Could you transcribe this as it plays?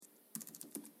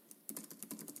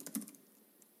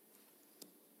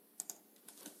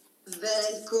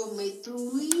Welkom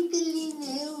to Weekly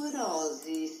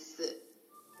Neurosis.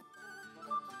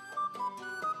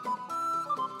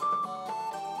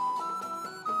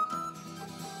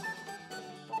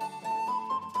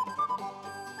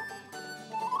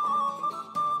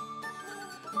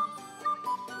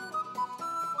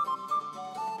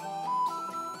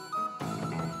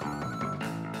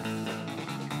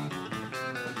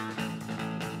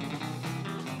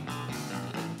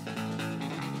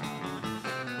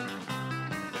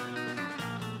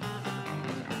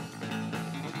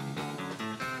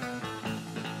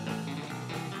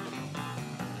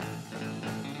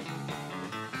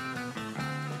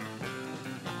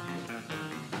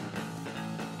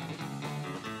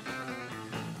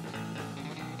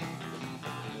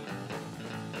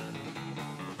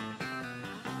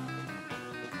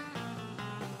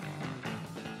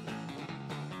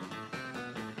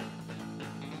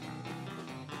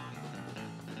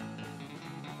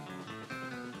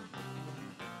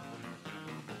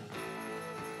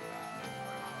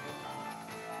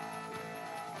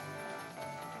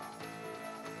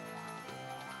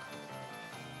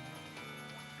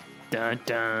 Dun,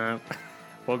 dun.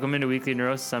 Welcome into Weekly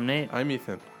Neurosis. I'm Nate. I'm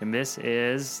Ethan. And this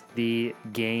is the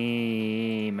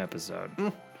game episode.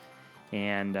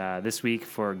 And this week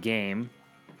for game,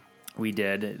 we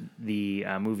did the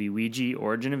movie Ouija,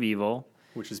 Origin of Evil.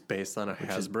 Which is based on a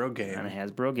Hasbro game. On a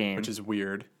Hasbro game. Which is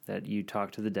weird. That you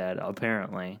talk to the dead,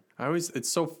 apparently.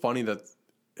 It's so funny that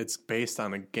it's based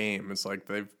on a game. It's like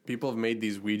people have made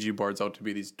these Ouija boards out to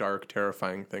be these dark,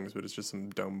 terrifying things, but it's just some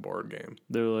dumb board game.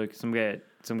 They were like, some guy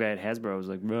at Hasbro was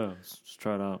like, bro, let's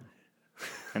try it out.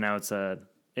 And now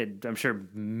I'm sure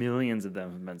millions of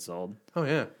them have been sold. Oh,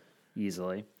 yeah.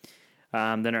 Easily.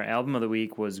 Then our album of the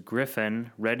week was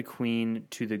Griffin, Red Queen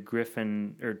to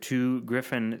Griffin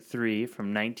 3 from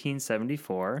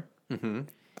 1974. Mm-hmm.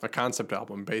 A concept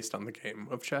album based on the game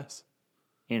of chess.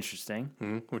 Interesting.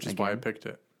 Mm-hmm. Which is why I picked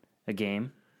it. A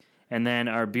game. And then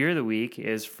our beer of the week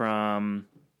is from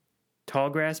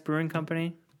Tallgrass Brewing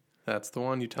Company. That's the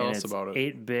one. You tell us about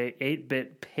it.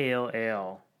 8-bit pale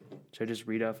ale. Should I just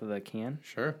read off of the can?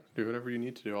 Sure. Do whatever you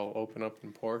need to do. I'll open up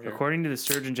and pour here. According to the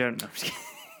Surgeon General... No, I'm just kidding.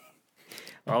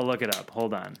 I'll look it up.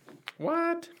 Hold on.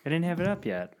 What? I didn't have it up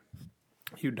yet.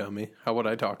 You dummy. How would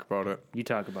I talk about it? You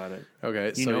talk about it.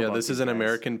 Okay, this is an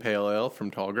American Pale Ale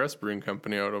from Tallgrass Brewing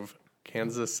Company out of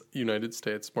Kansas, United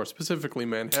States, more specifically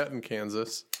Manhattan,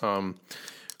 Kansas.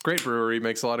 Great brewery,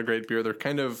 makes a lot of great beer. They're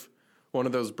kind of one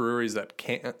of those breweries that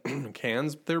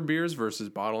cans their beers versus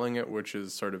bottling it, which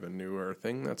is sort of a newer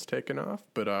thing that's taken off.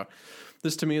 But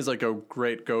this to me is like a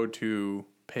great go-to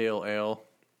pale ale.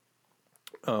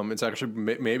 It's actually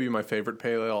maybe my favorite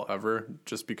pale ale ever,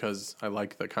 just because I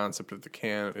like the concept of the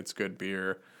can. It's good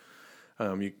beer.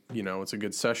 You know, it's a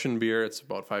good session beer. It's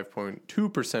about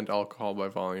 5.2% alcohol by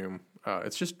volume.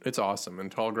 It's awesome. And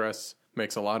Tallgrass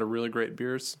makes a lot of really great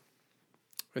beers.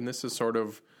 And this is sort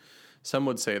of, some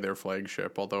would say their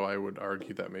flagship, although I would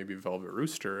argue that maybe Velvet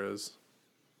Rooster is.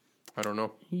 I don't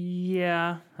know.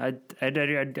 Yeah, I'd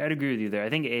agree with you there. I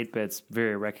think 8-bit's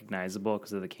very recognizable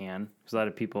because of the can. Because a lot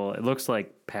of people, it looks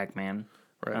like Pac-Man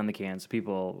on the can, so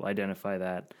people identify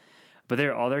that. But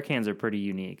all their cans are pretty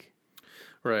unique.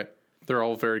 Right. They're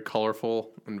all very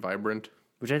colorful and vibrant.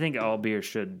 Which I think all beers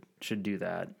should do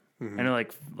that. Mm-hmm. I know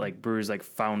like brewers like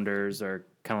Founders are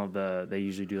kind of they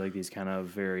usually do like these kind of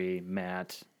very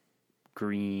matte,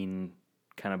 green,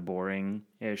 kind of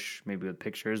boring-ish, maybe with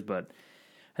pictures, but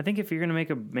I think if you're going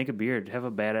to make a beer, have a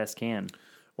badass can.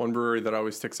 One brewery that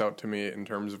always sticks out to me in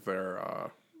terms of their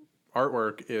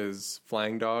artwork is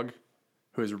Flying Dog,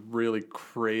 who has really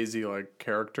crazy like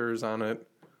characters on it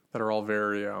that are all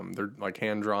very they're like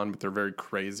hand drawn, but they're very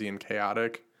crazy and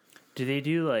chaotic. Do they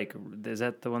do is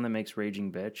that the one that makes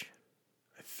Raging Bitch?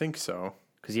 I think so.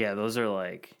 Because those are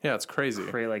like it's crazy.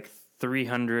 Like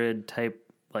 300 type.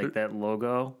 That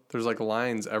logo. There's like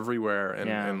lines everywhere,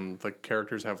 and the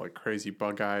characters have like crazy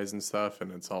bug eyes and stuff, and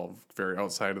it's all very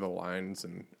outside of the lines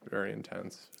and very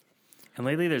intense. And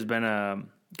lately, there's been a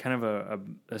kind of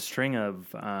a string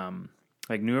of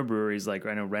like newer breweries, like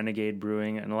I know Renegade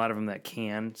Brewing, and a lot of them that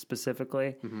can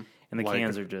specifically, and the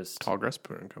cans are just Tallgrass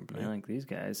Brewing Company. I like these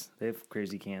guys; they have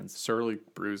crazy cans. Surly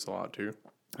brews a lot too.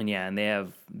 And and they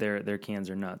have their cans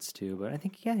are nuts too. But I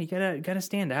think you gotta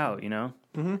stand out. You know,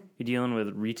 you're dealing with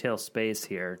retail space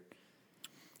here.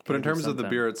 But in terms of the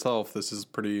beer itself, this is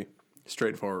pretty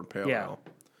straightforward pale ale,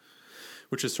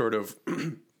 which is sort of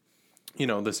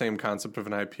the same concept of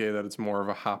an IPA, that it's more of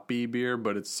a hoppy beer,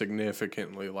 but it's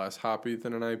significantly less hoppy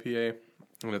than an IPA,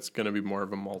 and it's going to be more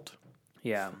of a malt.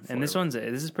 Yeah, flavor. And this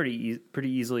is pretty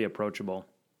easily approachable.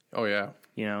 Oh, yeah.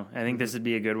 You know, I think this would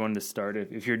be a good one to start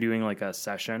if you're doing like a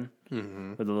session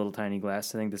with a little tiny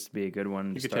glass. I think this would be a good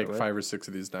one. You could take 5 or 6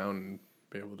 of these down and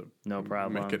be able to no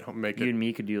problem. Make you it and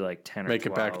me could do like 10 or 12. Make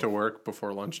it back to work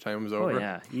before lunchtime is over. Oh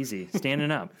yeah, easy.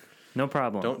 Standing up, no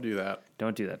problem. Don't do that.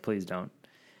 Don't do that, please don't.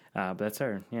 But that's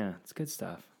it's good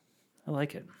stuff. I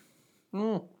like it.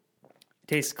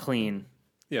 Tastes clean.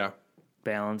 Yeah,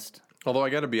 balanced. Although I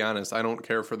got to be honest, I don't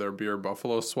care for their beer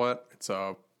Buffalo Sweat. It's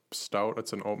a stout.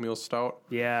 It's an oatmeal stout.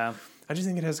 Yeah, I just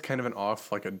think it has kind of an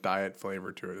off, like a diet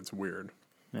flavor to it. It's weird.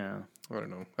 Yeah. I don't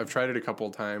know. I've tried it a couple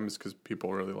of times because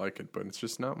people really like it, but it's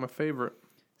just not my favorite.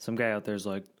 Some guy out there's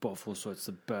like, Buffalo Sweat's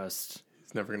the best.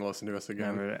 He's never going to listen to us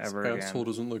again. Never, ever this again. asshole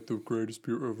doesn't like the greatest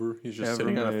beer ever. He's just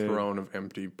sitting on a throne of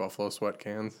empty Buffalo Sweat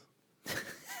cans.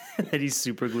 That he's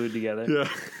super glued together. Yeah.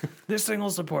 This thing will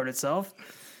support itself.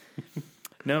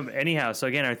 No, but anyhow, so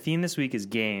again, our theme this week is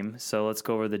game. So let's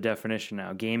go over the definition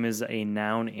now. Game is a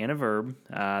noun and a verb.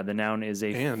 The noun is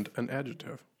and an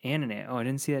adjective. And an I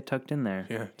didn't see that tucked in there.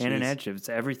 Yeah, and an adjective. It's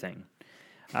everything.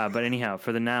 But anyhow,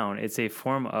 for the noun, it's a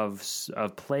form of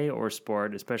play or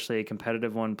sport, especially a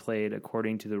competitive one played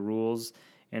according to the rules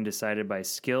and decided by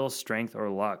skill, strength, or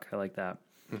luck. I like that.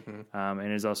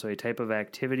 And is also a type of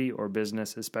activity or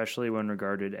business, especially when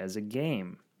regarded as a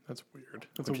game. That's weird.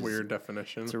 That's a weird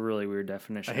definition. It's a really weird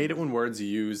definition. I hate it when words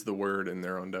use the word in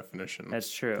their own definition.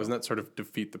 That's true. Doesn't that sort of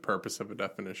defeat the purpose of a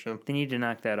definition? They need to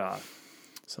knock that off.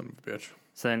 Son of a bitch.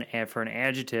 So then for an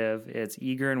adjective, it's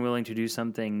eager and willing to do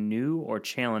something new or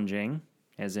challenging,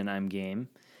 as in I'm game.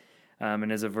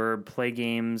 And as a verb, play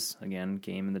games, again,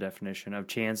 game in the definition, of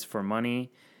chance for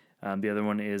money. The other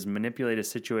one is manipulate a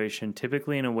situation,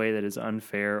 typically in a way that is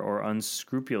unfair or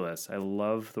unscrupulous. I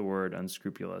love the word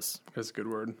unscrupulous. That's a good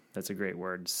word. That's a great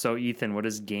word. So, Ethan, what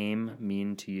does game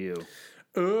mean to you?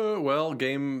 Well,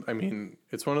 game, I mean,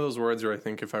 it's one of those words where I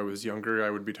think if I was younger, I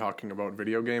would be talking about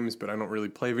video games, but I don't really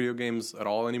play video games at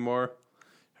all anymore.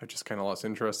 I just kind of lost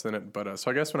interest in it. But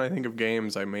so I guess when I think of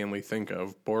games, I mainly think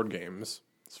of board games.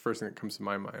 It's the first thing that comes to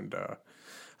my mind. I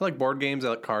like board games. I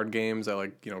like card games. I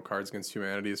like, Cards Against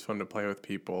Humanity is fun to play with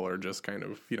people, or just kind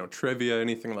of, trivia,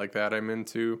 anything like that I'm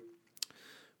into.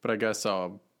 But I guess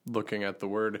looking at the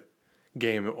word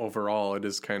game overall, it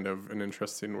is kind of an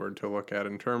interesting word to look at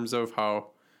in terms of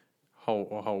how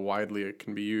widely it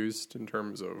can be used, in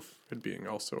terms of it being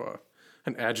also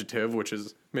an adjective, which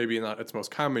is maybe not its most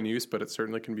common use, but it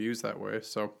certainly can be used that way.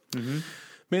 So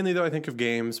mainly, though, I think of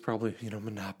games, probably,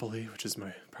 Monopoly, which is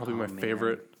my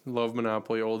favorite. Love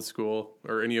Monopoly, old school,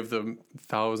 or any of the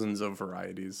thousands of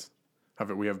varieties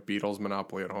of it. We have Beatles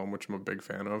Monopoly at home, which I'm a big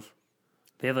fan of.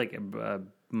 They have like a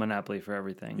Monopoly for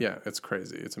everything. Yeah, it's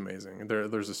crazy. It's amazing.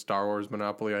 There's a Star Wars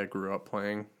Monopoly I grew up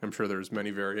playing. I'm sure there's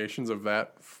many variations of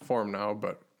that form now,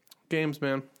 but games,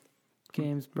 man.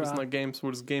 Games, bro. Isn't that games? What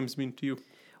does games mean to you?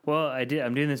 Well, I'm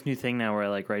doing this new thing now where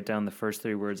I write down the first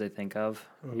 3 words I think of.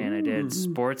 And I did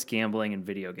sports, gambling, and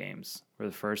video games were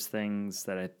the first things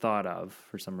that I thought of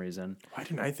for some reason. Why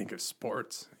didn't I think of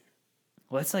sports?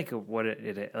 Well, that's like what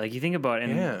it like you think about it,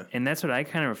 and that's what I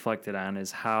kind of reflected on,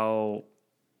 is how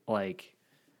like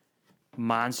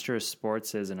monstrous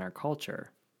sports is in our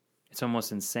culture. It's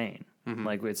almost insane.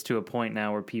 Like it's to a point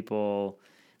now where people,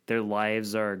 their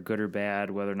lives are good or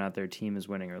bad, whether or not their team is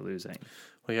winning or losing.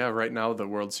 Well, yeah, right now the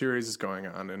World Series is going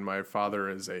on, and my father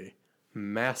is a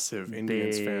massive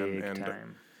Indians fan, and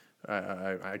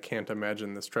I can't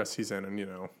imagine the stress he's in. And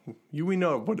we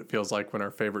know what it feels like when our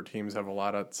favorite teams have a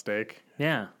lot at stake.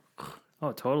 Yeah.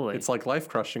 Oh, totally. It's like life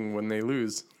crushing when they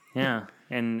lose. Yeah,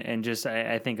 and just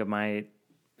I think of my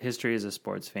history as a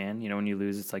sports fan. When you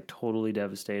lose, it's like totally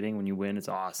devastating. When you win, it's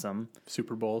awesome.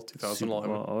 Super Bowl 2011.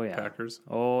 Super Bowl, oh yeah. Packers.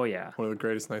 Oh yeah. One of the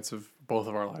greatest nights of both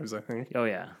of our lives, I think. Oh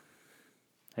yeah.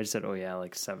 I just said oh yeah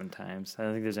like 7 times. I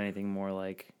don't think there's anything more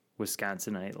like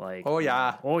Wisconsinite like. Oh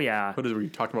yeah. Oh yeah. Were you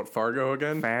talking about Fargo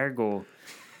again? Fargo.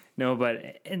 No,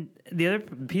 but and the other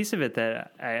piece of it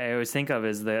that I always think of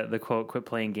is the quote, "Quit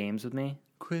playing games with me."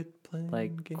 Quit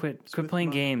playing games. Quit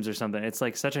playing games or something. It's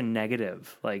like such a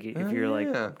negative. Like if you're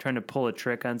like trying to pull a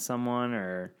trick on someone,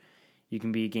 or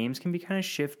games can be kind of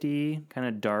shifty, kind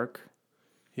of dark.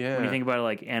 Yeah. When you think about it,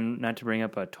 like, and not to bring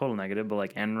up a total negative, but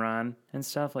like Enron and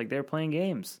stuff, like they're playing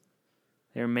games.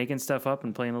 They're making stuff up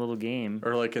and playing a little game.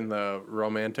 Or like in the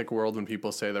romantic world, when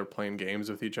people say they're playing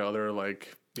games with each other,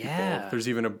 like there's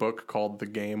even a book called The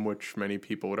Game, which many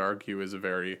people would argue is a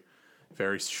very,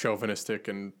 very chauvinistic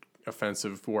and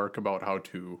offensive work about how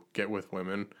to get with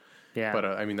women. Yeah. But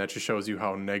I mean, that just shows you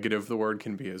how negative the word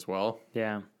can be as well.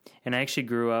 Yeah. And I actually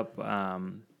grew up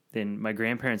in my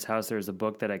grandparents' house. There was a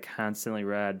book that I constantly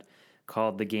read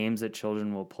called The Games That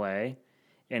Children Will Play.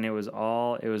 and it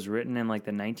was written in like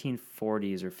the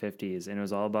 1940s or 50s, and it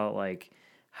was all about like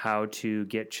how to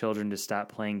get children to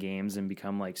stop playing games and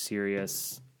become like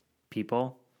serious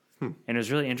people. And it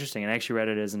was really interesting. And I actually read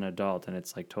it as an adult, and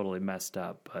it's like totally messed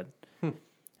up. But I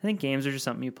think games are just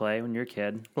something you play when you're a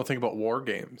kid. Well, think about war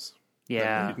games.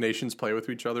 Yeah. That nations play with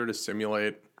each other to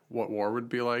simulate what war would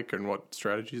be like and what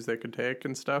strategies they could take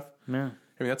and stuff. Yeah.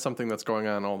 I mean, that's something that's going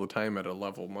on all the time at a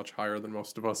level much higher than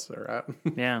most of us are at.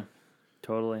 Yeah,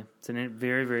 totally. It's a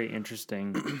very, very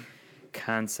interesting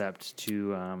concept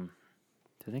to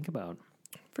think about.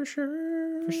 For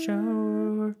sure. For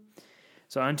sure.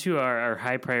 So on to our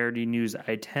high priority news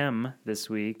item this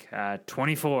week.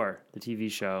 24, the TV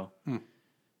show.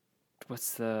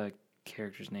 What's the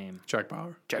character's name? Jack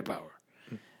Bauer. Jack Bauer.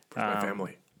 For my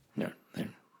family. No,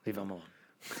 leave him alone.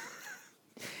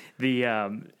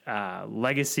 The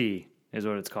Legacy is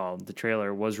what it's called. The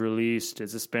trailer was released.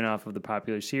 It's a spinoff of the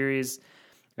popular series,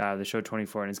 the show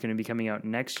 24, and it's going to be coming out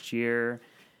next year.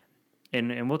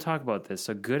 And we'll talk about this.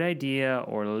 So good idea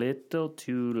or little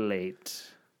too late?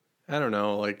 I don't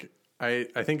know. Like, I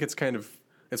think it's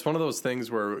it's one of those things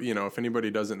where, you know, if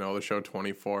anybody doesn't know, the show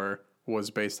 24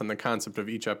 was based on the concept of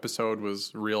each episode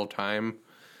was real time.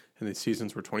 And the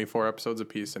seasons were 24 episodes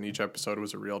apiece, and each episode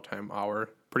was a real time hour.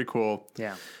 Pretty cool.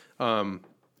 Yeah. And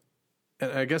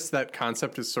I guess that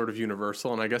concept is sort of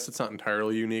universal, and I guess it's not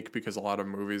entirely unique because a lot of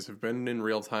movies have been in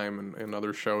real time and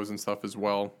other shows and stuff as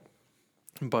well.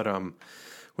 But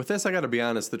with this, I got to be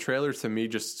honest, the trailer to me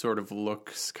just sort of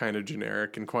looks kind of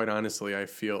generic, and quite honestly, I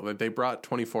feel that they brought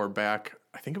 24 back.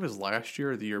 I think it was last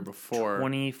year or the year before.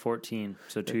 2014,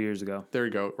 so 2 years ago. There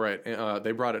you go, right.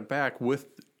 They brought it back with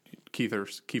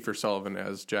Kiefer Sullivan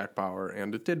as Jack Bauer,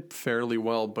 and it did fairly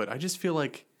well, but I just feel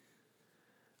like,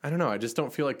 I don't know, I just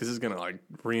don't feel like this is going to like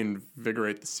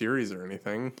reinvigorate the series or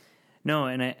anything. No,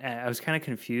 and I was kind of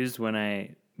confused when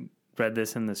I read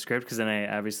this in the script, because then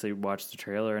I obviously watched the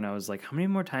trailer, and I was like, how many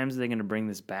more times are they going to bring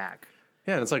this back?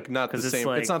 Yeah, and it's like not the same.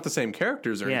 It's not the same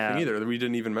characters or anything either. We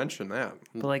didn't even mention that.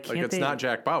 But like it's not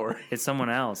Jack Bauer. It's someone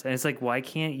else, and it's like, why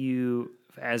can't you,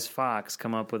 as Fox,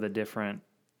 come up with a different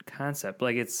concept?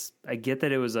 Like, I get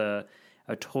that it was a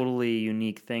totally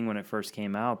unique thing when it first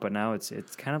came out, but now it's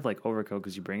kind of like overkill,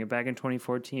 because you bring it back in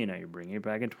 2014, now you're bringing it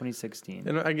back in 2016.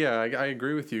 And I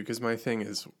agree with you, because my thing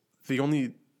is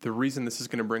the reason this is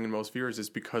going to bring in most viewers is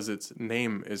because its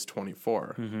name is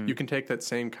 24. Mm-hmm. You can take that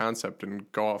same concept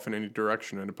and go off in any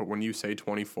direction in it, but when you say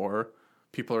 24,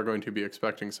 people are going to be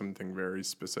expecting something very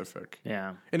specific.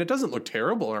 Yeah. And it doesn't look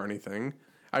terrible or anything.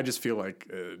 I just feel like,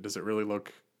 does it really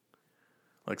look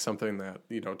like something that,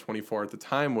 24 at the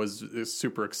time is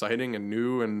super exciting and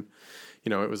new, and,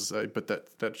 it was, but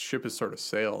that ship has sort of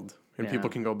sailed, and people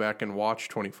can go back and watch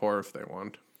 24 if they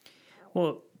want.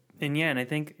 Well, and I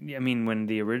think, when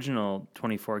the original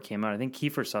 24 came out, I think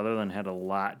Kiefer Sutherland had a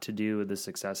lot to do with the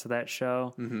success of that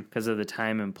show, because of the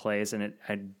time and place. And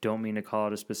I don't mean to call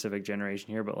it a specific generation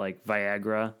here, but like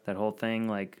Viagra, that whole thing,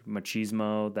 like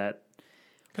machismo, that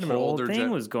kind of an older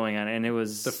thing was going on, and it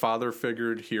was the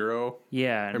father-figured hero.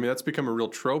 Yeah, that's become a real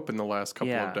trope in the last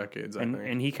couple of decades. I think,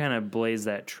 and he kind of blazed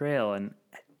that trail. And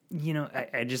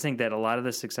I just think that a lot of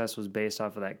the success was based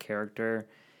off of that character.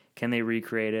 Can they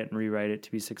recreate it and rewrite it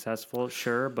to be successful?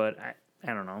 Sure, but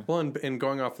I don't know. Well, and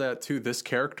going off that too, this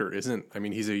character isn't.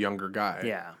 He's a younger guy.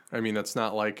 Yeah. That's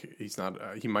not like he's not.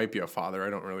 He might be a father. I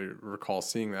don't really recall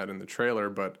seeing that in the trailer,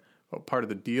 but part of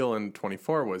the deal in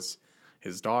 24 was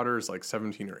his daughter's like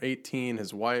 17 or 18.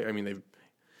 His wife.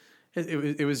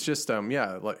 It was just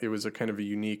it was a kind of a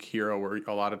unique hero where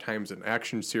a lot of times in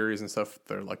action series and stuff,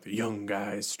 they're like the young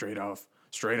guys straight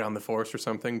on the force or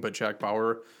something. But Jack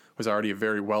Bauer was already a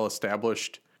very well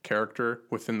established character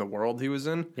within the world he was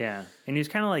in. Yeah, and he was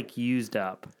kind of like used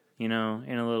up, in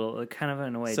a little kind of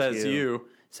in a way.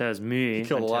 Says me. He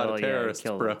killed a lot of terrorists,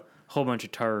 bro. A whole bunch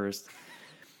of terrorists.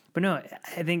 But no,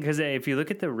 I think because if you look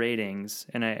at the ratings,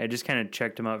 and I just kind of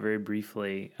checked them out very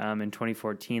briefly, in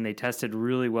 2014, they tested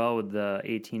really well with the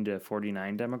 18 to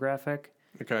 49 demographic.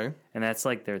 Okay. And that's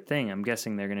like their thing. I'm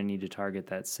guessing they're going to need to target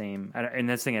that same. And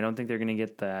that's the thing, I don't think they're going to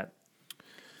get that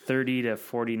 30 to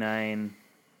 49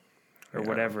 or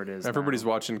whatever it is. Everybody's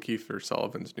watching Kiefer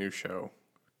Sullivan's new show,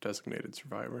 Designated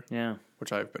Survivor. Yeah.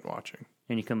 Which I've been watching.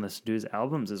 And you can listen to his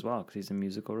albums as well, because he's a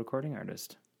musical recording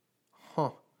artist.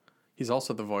 Huh. He's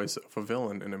also the voice of a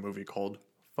villain in a movie called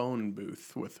Phone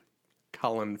Booth with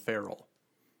Colin Farrell.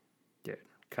 Dude,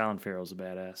 Colin Farrell's a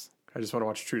badass. I just want to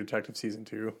watch True Detective Season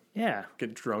 2. Yeah.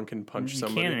 Get drunk and punch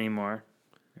somebody. You can't anymore.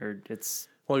 Or it's...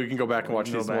 Well, you can go back and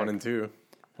watch Season 1 and 2.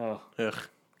 Oh. Ugh.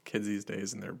 Kids these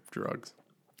days and their drugs.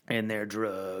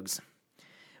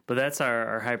 But But that's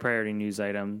our high priority news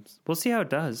items. We'll see how it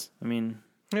does. I mean,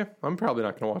 Yeah, I'm probably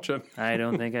not going to watch it. I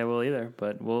don't think I will either,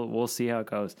 but we'll see how it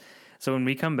goes. So when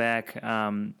we come back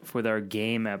for our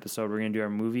game episode, we're going to do our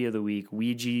movie of the week,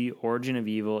 Ouija, Origin of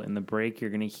Evil. In the break, you're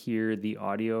going to hear the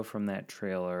audio from that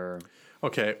trailer.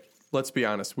 Okay, let's be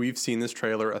honest. We've seen this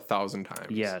trailer 1,000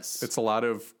 times. Yes. It's a lot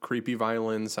of creepy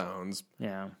violin sounds.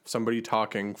 Yeah. Somebody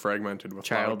talking fragmented with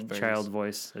loud things. A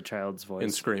child's voice.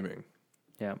 And screaming.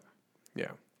 Yeah.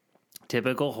 Yeah.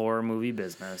 Typical horror movie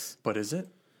business. But is it?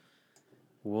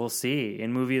 We'll see.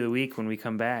 In Movie of the Week, when we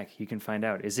come back, you can find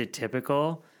out. Is it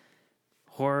typical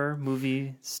horror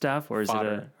movie stuff, or is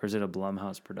it a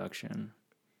Blumhouse production?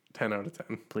 10 out of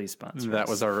 10. Please sponsor That us.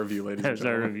 was our review, ladies and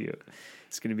gentlemen. That was our review.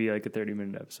 It's going to be like a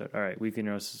 30-minute episode. All right, Weekly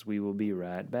Neurosis, we will be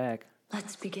right back.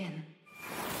 Let's begin.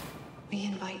 We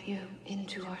invite you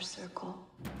into our circle.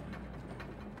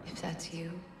 If that's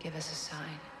you, give us a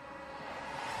sign.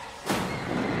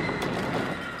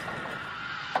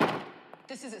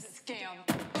 This is a scam.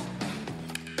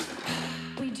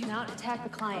 We do not attack the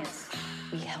clients.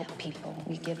 We help people.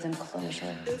 We give them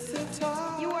closure.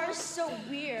 You are so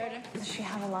weird. Does she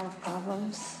have a lot of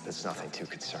problems? It's nothing too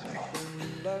concerning.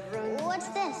 What's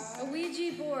this? A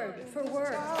Ouija board for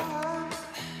work.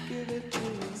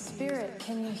 Spirit,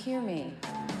 can you hear me?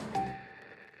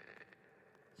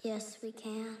 Yes, we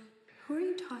can. Who are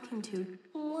you talking to?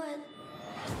 What?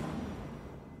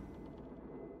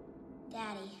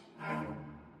 Daddy. Are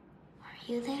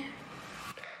you there?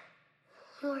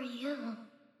 Who are you?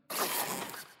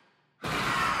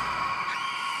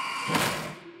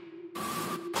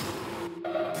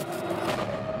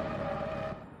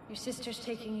 Your sister's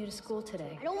taking you to school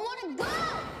today. I don't want to go!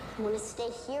 I want to stay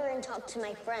here and talk to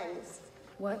my friends.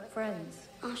 What friends?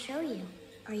 I'll show you.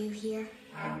 Are you here?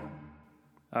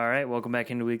 All right, welcome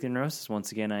back into Weekly Neurosis.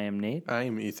 Once again, I am Nate. I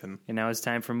am Ethan. And now it's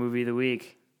time for Movie of the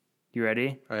Week. You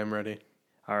ready? I am ready.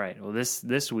 All right. Well,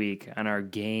 this week on our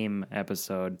game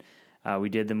episode, we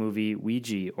did the movie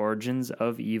Ouija, Origins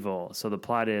of Evil. So the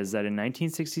plot is that in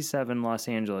 1967 Los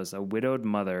Angeles, a widowed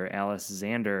mother, Alice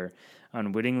Zander,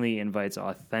 unwittingly invites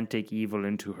authentic evil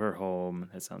into her home.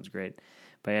 That sounds great.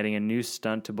 By adding a new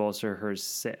stunt to bolster her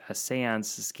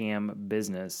seance scam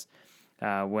business.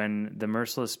 When the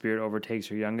merciless spirit overtakes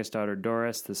her youngest daughter,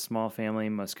 Doris, the small family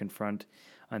must confront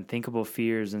unthinkable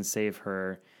fears and save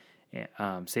her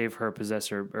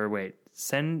possessor,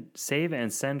 save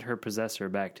and send her possessor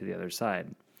back to the other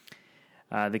side.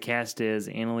 The cast is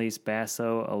Annalise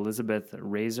Basso, Elizabeth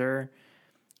Razor,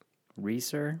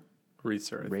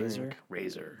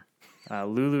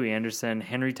 Lulu Anderson,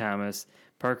 Henry Thomas,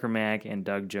 Parker Mack, and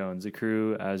Doug Jones. The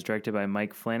crew is directed by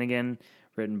Mike Flanagan,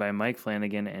 written by Mike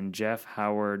Flanagan and Jeff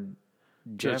Howard.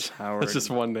 That's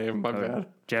just one name. My bad.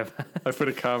 Jeff. I put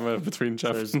a comma between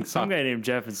Jeff and some guy named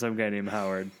Jeff and some guy named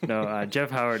Howard. No,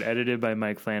 Jeff Howard, edited by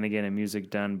Mike Flanagan, and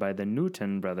music done by the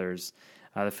Newton brothers.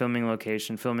 The filming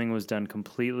was done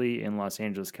completely in Los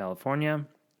Angeles, California.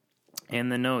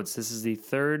 And the notes: this is the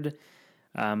third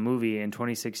movie in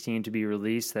 2016 to be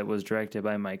released that was directed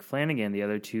by Mike Flanagan. The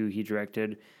other two he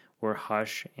directed were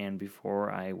Hush and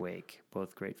Before I Wake,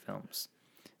 both great films.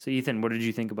 So, Ethan, what did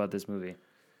you think about this movie?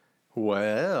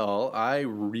 Well, I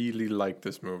really like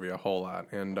this movie a whole lot.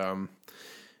 And,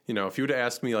 if you would have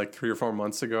asked me like 3 or 4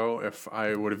 months ago if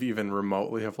I would have even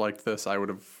remotely have liked this, I would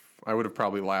have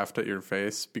probably laughed at your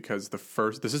face, because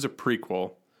this is a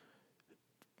prequel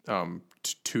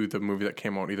to the movie that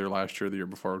came out either last year or the year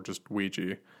before, just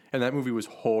Ouija. And that movie was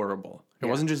horrible. It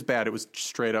wasn't just bad, it was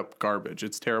straight up garbage.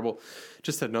 It's terrible.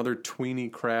 Just another tweeny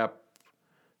crap,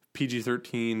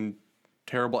 PG-13,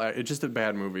 terrible. It's just a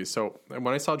bad movie. So when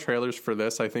I saw trailers for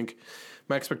this, I think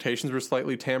my expectations were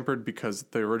slightly tampered, because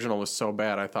the original was so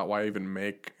bad. I thought, why even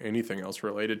make anything else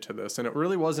related to this? And it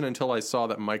really wasn't until I saw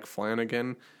that Mike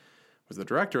Flanagan was the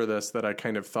director of this that I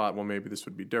kind of thought, well, maybe this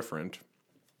would be different.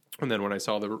 And then when I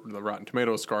saw the Rotten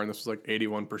Tomatoes score, and this was like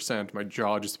 81%, my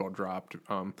jaw just about dropped.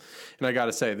 And I got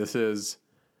to say, this is,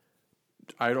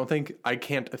 I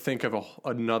can't think of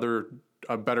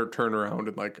a better turnaround,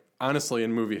 and like, honestly,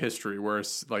 in movie history, where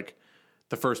it's like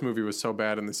the first movie was so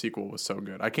bad and the sequel was so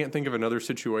good. I can't think of another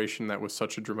situation that was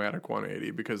such a dramatic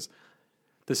 180, because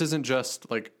this isn't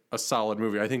just like a solid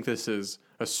movie. I think this is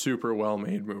a super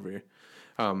well-made movie.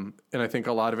 And I think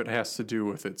a lot of it has to do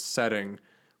with its setting,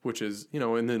 which is, in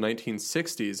the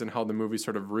 1960s, and how the movie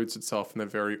sort of roots itself in the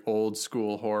very old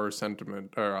school horror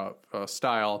sentiment or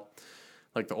style.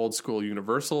 Like the old school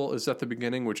Universal is at the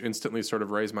beginning, which instantly sort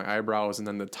of raised my eyebrows. And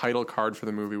then the title card for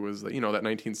the movie was, that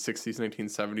 1960s,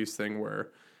 1970s thing where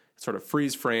it sort of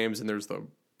freeze frames, and there's the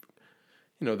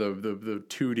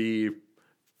 2D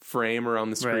frame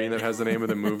around the screen that has the name of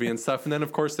the movie and stuff. And then,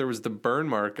 of course, there was the burn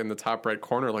mark in the top right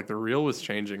corner, like the reel was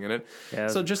changing in it. Yeah,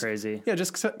 so just crazy. Yeah,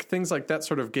 just things like that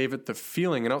sort of gave it the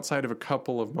feeling. And outside of a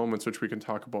couple of moments, which we can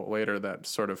talk about later, that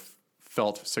sort of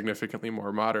felt significantly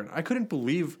more modern, I couldn't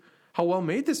believe how well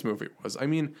made this movie was. I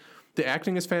mean, the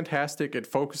acting is fantastic. It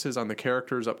focuses on the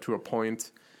characters up to a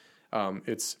point.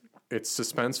 It's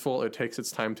suspenseful. It takes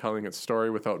its time telling its story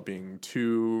without being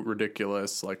too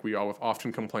ridiculous. Like we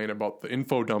often complain about the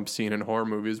info dump scene in horror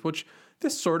movies, which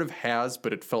this sort of has,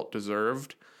 but it felt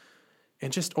deserved.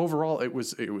 And just overall, it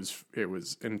was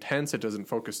intense. It doesn't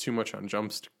focus too much on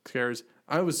jump scares.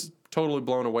 I was totally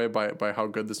blown away by how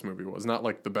good this movie was. Not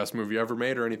like the best movie ever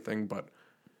made or anything, but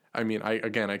I mean,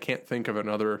 I can't think of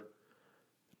another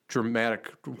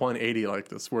dramatic 180 like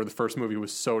this, where the first movie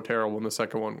was so terrible and the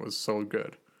second one was so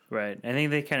good. Right. I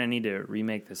think they kind of need to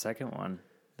remake the second one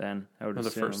then, I would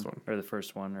assume. The first one. Or the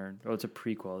first one. It's a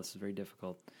prequel. This is very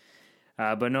difficult.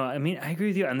 But no, I mean, I agree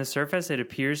with you. On the surface, it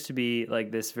appears to be like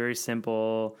this very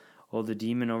simple, the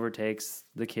demon overtakes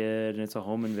the kid and it's a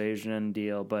home invasion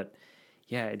deal. But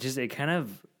yeah,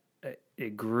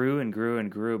 it grew and grew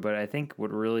and grew. But I think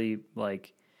what really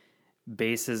like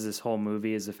bases this whole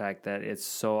movie is the fact that it's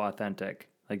so authentic.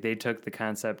 Like they took the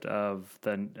concept of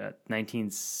the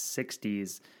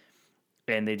 1960s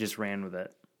and they just ran with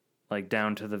it, like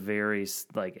down to the very,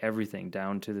 like everything,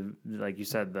 down to the, like you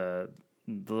said, the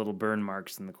little burn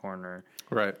marks in the corner,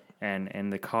 right?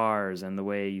 And the cars and the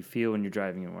way you feel when you're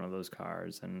driving in one of those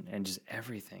cars and just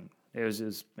everything. It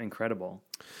was incredible,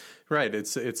 right?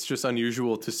 It's just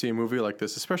unusual to see a movie like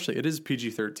this, especially it is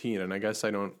PG-13, and I guess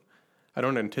I don't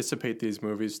anticipate these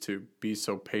movies to be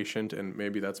so patient, and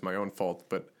maybe that's my own fault.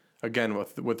 But again,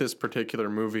 with this particular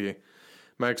movie,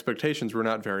 my expectations were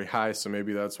not very high, so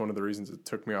maybe that's one of the reasons it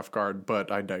took me off guard.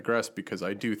 But I digress, because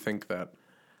I do think that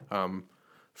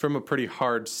from a pretty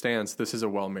hard stance, this is a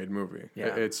well-made movie.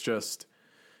 Yeah. It's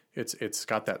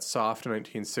got that soft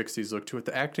 1960s look to it.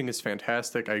 The acting is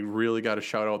fantastic. I really got to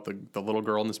shout out the little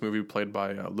girl in this movie played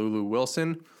by Lulu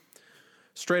Wilson.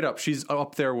 Straight up, she's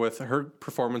up there with her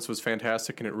performance was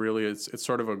fantastic, and it really is. It's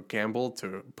sort of a gamble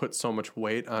to put so much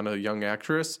weight on a young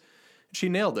actress. She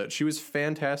nailed it. She was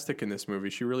fantastic in this movie.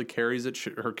 She really carries it.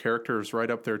 Her character is right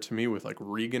up there to me with like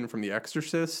Regan from The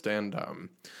Exorcist and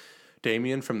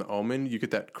Damien from The Omen. You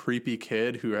get that creepy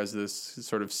kid who has this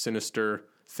sort of sinister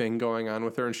thing going on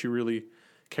with her, and she really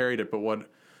carried it. But one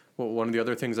of the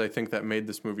other things I think that made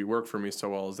this movie work for me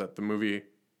so well is that the movie,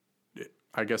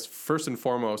 I guess, first and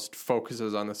foremost,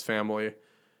 focuses on this family,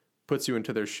 puts you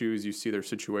into their shoes. You see their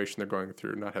situation they're going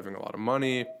through, not having a lot of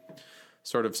money,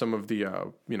 sort of some of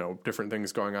the different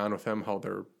things going on with them, how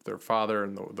their father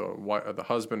and the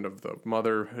husband of the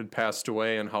mother had passed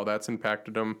away, and how that's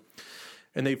impacted them.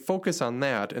 And they focus on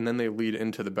that, and then they lead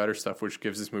into the better stuff, which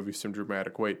gives this movie some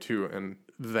dramatic weight too. And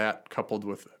that, coupled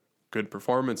with good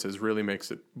performances, really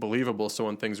makes it believable. So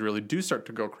when things really do start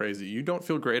to go crazy, you don't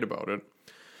feel great about it.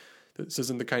 This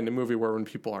isn't the kind of movie where when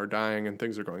people are dying and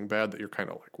things are going bad that you're kind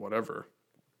of like, whatever.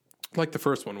 Like the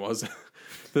first one was.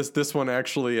 This one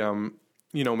actually,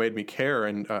 made me care,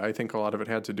 and I think a lot of it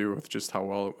had to do with just how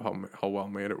well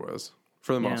made it was,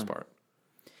 for the most part.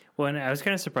 Well, and I was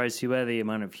kind of surprised too by the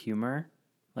amount of humor.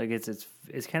 Like it's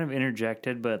kind of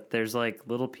interjected, but there's like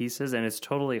little pieces, and it's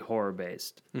totally horror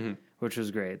based, which was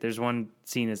great. There's one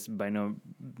scene that's by no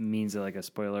means like a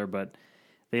spoiler, but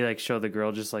they like show the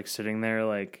girl just like sitting there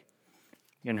like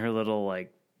in her little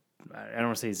like, I don't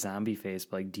want to say zombie face,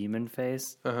 but like demon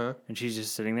face, and she's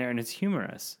just sitting there, and it's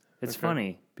humorous. It's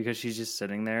funny because she's just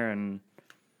sitting there, and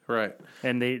right,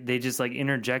 and they just like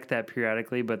interject that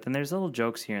periodically, but then there's little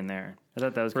jokes here and there. I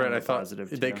thought that was kind of positive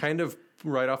too. They kind of,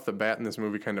 right off the bat in this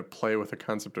movie, kind of play with the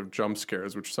concept of jump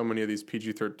scares, which so many of these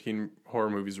PG-13 horror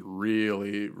movies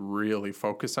really, really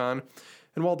focus on.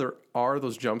 And while there are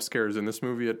those jump scares in this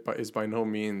movie, it is by no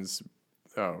means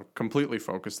completely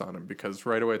focused on them, because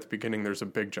right away at the beginning there's a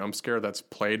big jump scare that's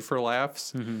played for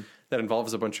laughs that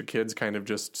involves a bunch of kids kind of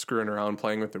just screwing around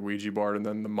playing with the Ouija board, and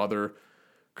then the mother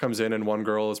comes in and one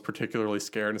girl is particularly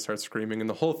scared and starts screaming, and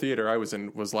the whole theater I was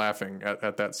in was laughing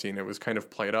at that scene. It was kind of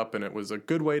played up, and it was a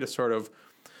good way to sort of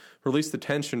release the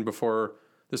tension before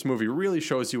this movie really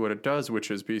shows you what it does, which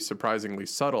is be surprisingly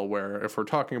subtle, where if we're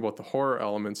talking about the horror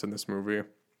elements in this movie,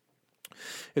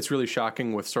 it's really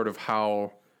shocking with sort of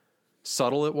how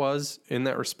subtle it was in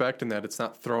that respect, and that it's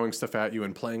not throwing stuff at you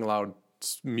and playing loud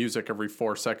music every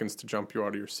 4 seconds to jump you out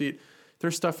of your seat.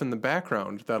 There's stuff in the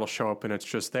background that'll show up, and it's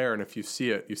just there, and if you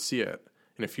see it, you see it.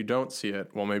 And if you don't see it,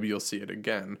 well, maybe you'll see it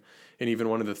again. And even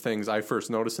one of the things I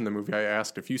first noticed in the movie, I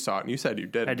asked if you saw it, and you said you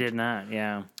didn't. I did not,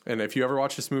 yeah. And if you ever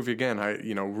watch this movie again,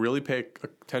 really pay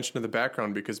attention to the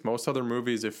background, because most other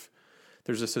movies, if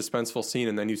there's a suspenseful scene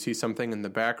and then you see something in the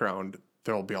background,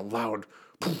 there'll be a loud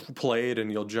played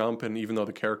and you'll jump, and even though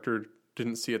the character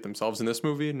didn't see it themselves. In this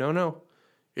movie, no.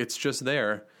 It's just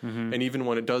there. Mm-hmm. And even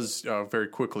when it does very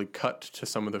quickly cut to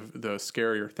some of the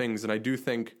scarier things, and I do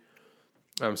think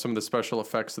some of the special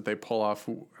effects that they pull off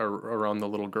around the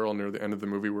little girl near the end of the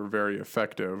movie were very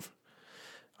effective,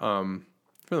 for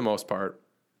the most part.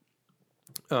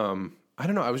 I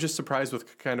don't know. I was just surprised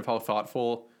with kind of how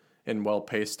thoughtful and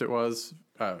well-paced it was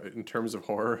in terms of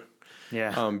horror.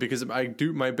 Yeah. Because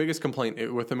my biggest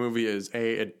complaint with the movie is,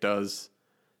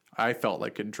 I felt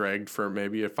like it dragged for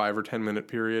maybe a 5 or 10 minute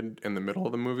period in the middle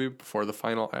of the movie before the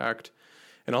final act.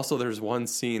 And also there's one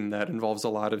scene that involves a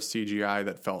lot of CGI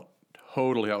that felt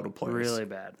totally out of place. Really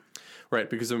bad. Right,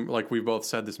 because like we both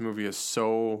said, this movie is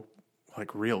so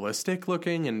like realistic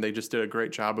looking, and they just did a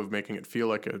great job of making it feel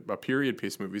like a period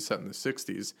piece movie set in the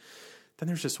 60s. Then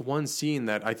there's just one scene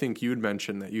that I think you'd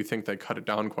mentioned that you think they cut it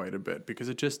down quite a bit, because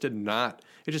it just did not.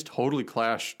 It just totally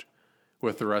clashed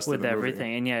with the rest of the movie. With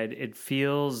everything. And yeah, it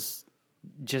feels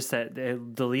just that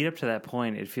the lead up to that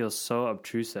point, it feels so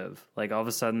obtrusive. Like all of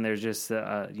a sudden there's just, and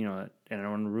I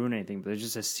don't want to ruin anything, but there's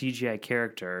just a CGI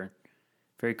character,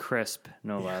 very crisp,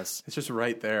 no less. It's just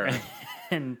right there.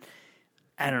 And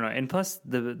I don't know. And plus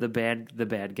the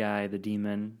bad guy, the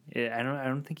demon, I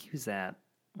don't think he was that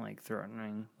like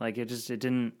threatening. Like it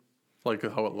didn't. Like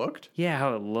how it looked? Yeah,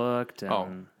 how it looked.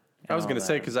 And, I was going to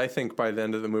say, because I think by the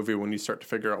end of the movie, when you start to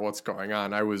figure out what's going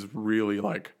on, I was really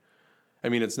like, I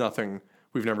mean, it's nothing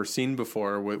we've never seen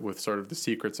before with sort of the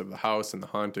secrets of the house and the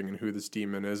haunting and who this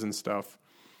demon is and stuff.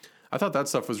 I thought that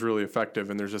stuff was really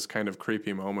effective, and there's this kind of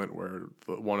creepy moment where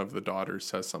one of the daughters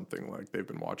says something like, they've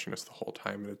been watching us the whole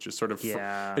time, and it just sort of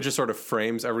it just sort of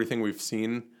frames everything we've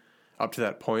seen up to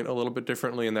that point a little bit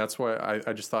differently, and that's why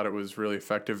I just thought it was really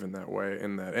effective in that way.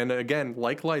 And again,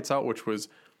 like Lights Out, which was,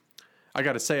 I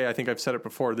got to say, I think I've said it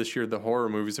before, this year the horror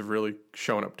movies have really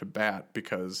shown up to bat,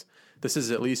 because this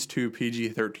is at least 2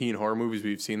 PG-13 horror movies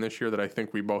we've seen this year that I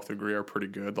think we both agree are pretty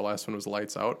good. The last one was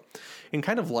Lights Out. And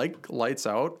kind of like Lights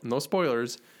Out, no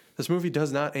spoilers, this movie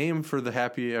does not aim for the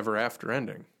happy ever after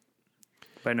ending.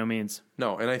 By no means.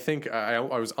 No, and I think I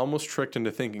was almost tricked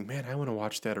into thinking, man, I want to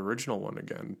watch that original one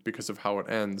again because of how it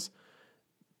ends.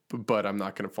 But I'm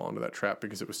not going to fall into that trap,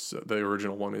 because the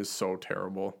original one is so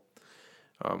terrible.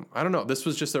 I don't know. This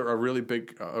was just a really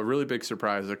big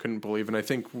surprise. I couldn't believe, and I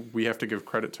think we have to give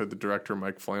credit to the director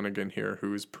Mike Flanagan here,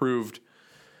 who's proved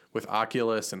with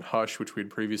Oculus and Hush, which we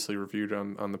had previously reviewed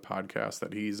on the podcast,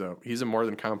 that he's a more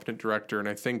than competent director. And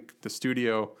I think the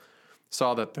studio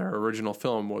saw that their original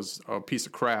film was a piece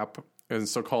of crap, and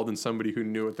so called in somebody who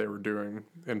knew what they were doing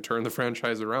and turned the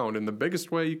franchise around in the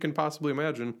biggest way you can possibly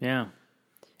imagine. Yeah,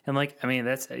 and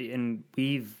and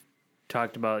we've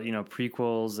talked about,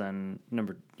 prequels and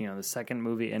the second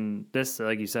movie, and this,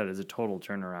 like you said, is a total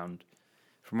turnaround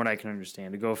from what I can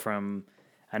understand. To go from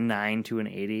a 9 to an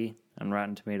 80 on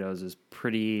Rotten Tomatoes is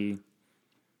pretty.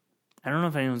 I don't know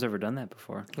if anyone's ever done that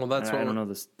before. Well, that's I don't know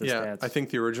the stats. I think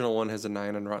the original one has a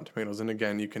 9 on Rotten Tomatoes, and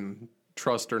again, you can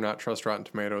trust or not trust Rotten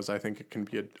Tomatoes. I think it can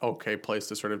be an okay place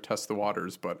to sort of test the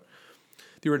waters, but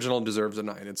the original deserves a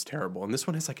 9. It's terrible. And this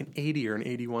one has like an 80 or an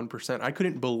 81%. I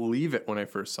couldn't believe it when I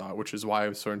first saw it, which is why I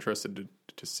was so interested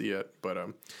to see it. But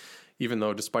even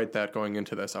though, despite that, going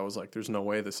into this, I was like, there's no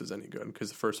way this is any good, because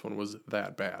the first one was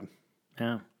that bad.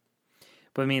 Yeah.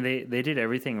 But I mean, they did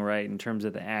everything right in terms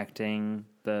of the acting.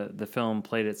 The film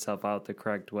played itself out the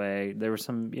correct way. There were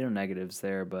some, negatives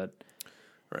there, but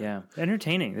right. Yeah,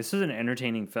 entertaining. This is an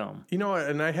entertaining film.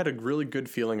 And I had a really good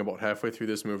feeling about halfway through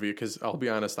this movie, because I'll be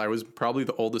honest, I was probably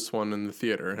the oldest one in the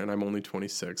theater, and I'm only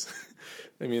 26.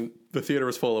 I mean, the theater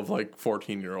was full of like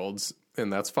 14-year-olds,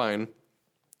 and that's fine.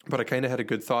 But I kind of had a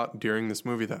good thought during this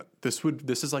movie that this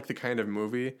is like the kind of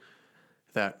movie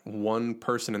that one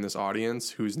person in this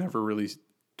audience who's never really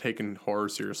taken horror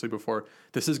seriously before,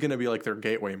 this is going to be like their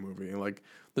gateway movie. Like,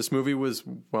 this movie was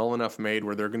well enough made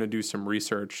where they're going to do some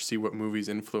research, see what movies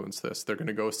influence this. They're going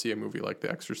to go see a movie like The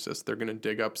Exorcist. They're going to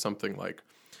dig up something like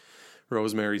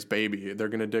Rosemary's Baby. They're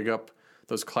going to dig up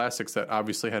those classics that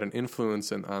obviously had an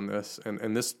influence on this.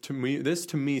 And this to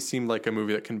me seemed like a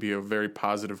movie that can be a very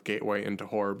positive gateway into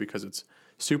horror, because it's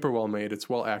super well made. It's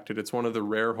well acted. It's one of the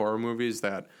rare horror movies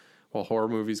that, while horror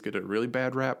movies get a really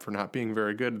bad rap for not being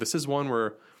very good, this is one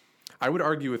where I would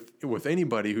argue with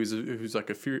anybody who's like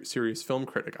a serious film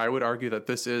critic, I would argue that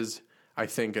this is, I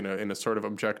think, in a sort of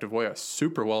objective way, a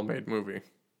super well made movie.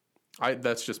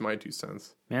 That's just my 2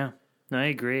 cents. Yeah. No, I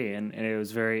agree. And it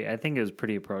was I think it was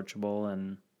pretty approachable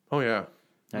and Oh, yeah.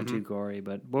 not too gory.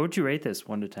 But what would you rate this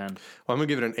 1 to 10? Well, I'm going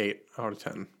to give it an 8 out of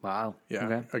 10. Wow. Yeah.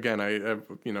 Okay. Again, I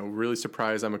really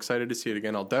surprised. I'm excited to see it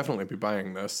again. I'll definitely be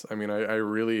buying this. I mean, I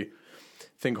really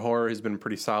think horror has been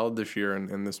pretty solid this year,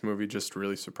 and this movie just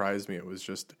really surprised me. It was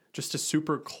just a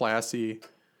super classy,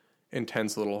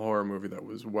 intense little horror movie that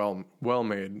was well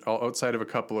made. Outside of a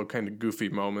couple of kind of goofy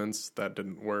moments that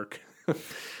didn't work,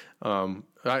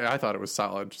 I thought it was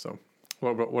solid. So,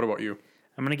 what about you?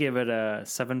 I'm going to give it a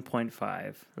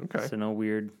 7.5. Okay. So no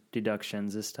weird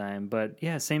deductions this time. But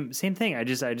yeah, same thing. I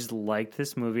just liked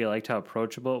this movie. I liked how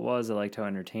approachable it was. I liked how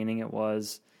entertaining it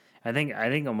was. I think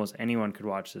almost anyone could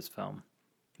watch this film.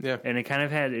 Yeah. And it kind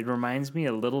of it reminds me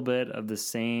a little bit of the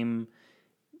same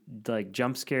like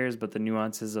jump scares, but the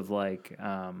nuances of like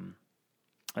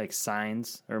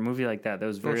Signs or a movie like that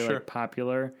was very like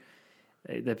popular.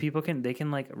 That people can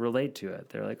like relate to it.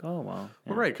 They're like, oh well.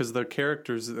 Yeah. Well, right, because the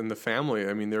characters in the family.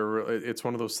 I mean, it's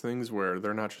one of those things where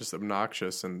they're not just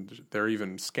obnoxious, and they're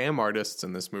even scam artists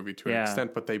in this movie to an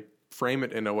extent. But they frame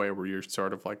it in a way where you're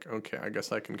sort of like, okay, I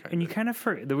guess I can kind of. And you kind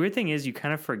of the weird thing is you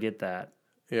kind of forget that.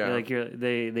 Yeah.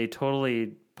 They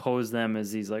totally pose them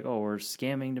as these like, oh, we're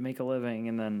scamming to make a living,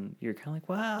 and then you're kind of like,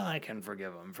 well, I can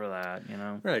forgive them for that, you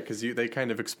know? Right, because they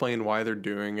kind of explain why they're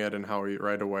doing it and how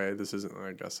right away. This isn't.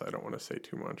 I guess I don't want to say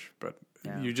too much, but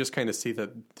you just kind of see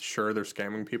that. Sure, they're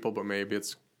scamming people, but maybe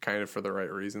it's kind of for the right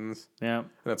reasons. Yeah, and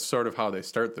that's sort of how they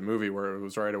start the movie, where it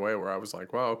was right away where I was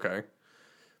like, well, okay,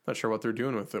 not sure what they're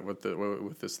doing with it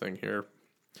with this thing here,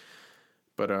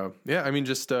 but yeah, I mean,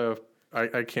 just.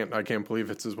 I can't believe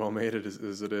it's as well made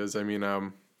as it is. I mean,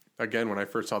 again, when I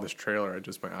first saw this trailer,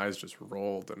 my eyes just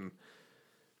rolled, and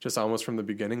just almost from the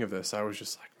beginning of this, I was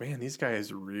just like, man, these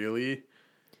guys really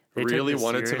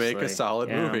wanted to make a solid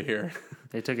movie here.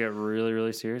 They took it really,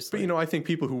 really seriously. But I think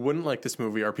people who wouldn't like this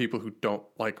movie are people who don't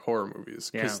like horror movies,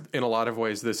 because in a lot of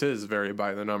ways, this is very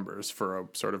by the numbers for a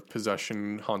sort of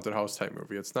possession haunted house type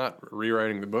movie. It's not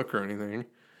rewriting the book or anything.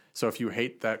 So if you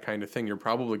hate that kind of thing, you're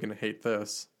probably going to hate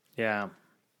this. Yeah,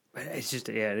 it's just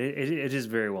it is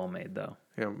very well made though.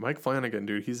 Yeah, Mike Flanagan,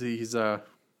 dude, he's one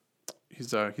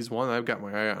that I've got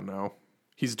my eye on now.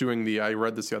 He's doing I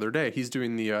read this the other day. He's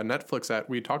doing the Netflix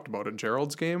we talked about it,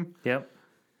 Gerald's Game. Yep.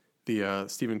 The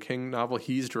Stephen King novel.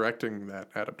 He's directing that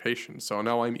adaptation, so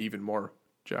now I'm even more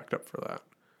jacked up for that.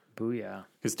 Booyah!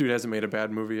 This dude hasn't made a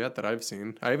bad movie yet that I've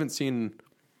seen. I haven't seen.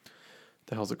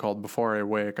 The hell's it called? Before I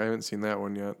Awake. I haven't seen that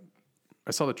one yet.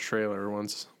 I saw the trailer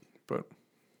once, but.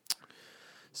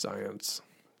 Science.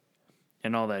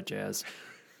 And all that jazz.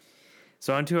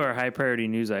 So on to our high priority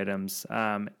news items.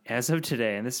 As of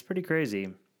today, and this is pretty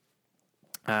crazy,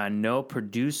 no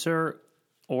producer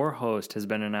or host has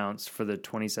been announced for the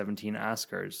 2017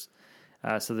 Oscars.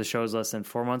 So the show is less than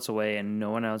 4 months away, and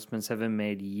no announcements have been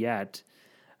made yet.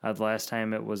 The last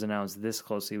time it was announced this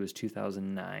closely was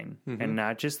 2009. Mm-hmm. And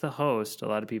not just the host. A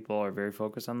lot of people are very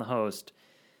focused on the host,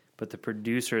 but the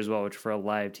producer as well, which for a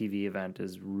live TV event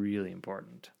is really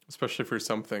important. Especially for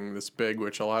something this big,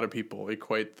 which a lot of people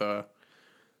equate the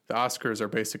Oscars are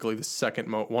basically the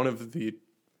second one of the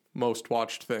most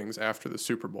watched things after the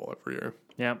Super Bowl every year.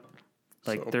 Yep.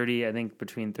 Like 30, I think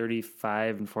between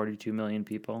 35 and 42 million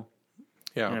people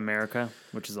in America,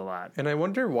 which is a lot. And I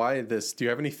wonder why do you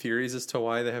have any theories as to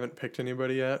why they haven't picked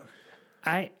anybody yet?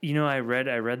 I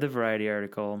read the Variety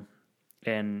article,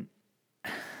 and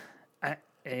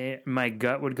my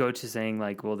gut would go to saying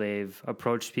like, well, they've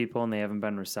approached people and they haven't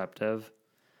been receptive,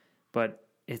 but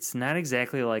it's not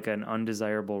exactly like an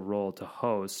undesirable role to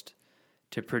host.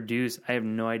 To produce, I have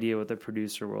no idea what the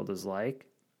producer world is like.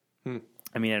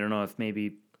 I mean, I don't know if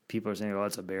maybe people are saying, oh,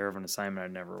 it's a bear of an assignment,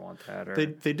 I'd never want that. Or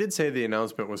They did say the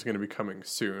announcement was going to be coming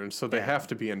soon, so they have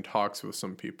to be in talks with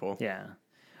some people. Yeah.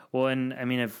 Well, and I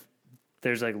mean, if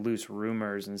there's like loose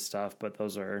rumors and stuff, but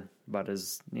those are about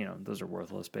as, those are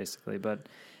worthless basically. But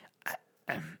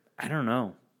I don't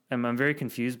know. I'm very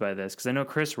confused by this because I know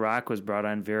Chris Rock was brought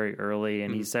on very early,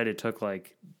 and he said it took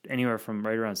like anywhere from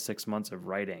right around 6 months of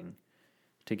writing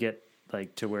to get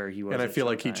like to where he was. And I feel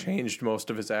like he changed most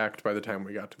of his act by the time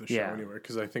we got to the show anyway,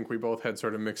 because I think we both had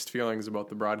sort of mixed feelings about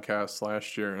the broadcast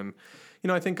last year. And,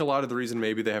 I think a lot of the reason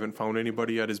maybe they haven't found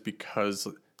anybody yet is because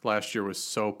last year was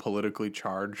so politically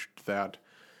charged that,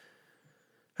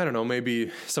 I don't know,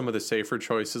 maybe some of the safer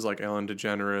choices like Ellen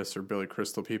DeGeneres or Billy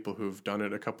Crystal, people who've done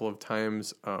it a couple of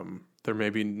times, they're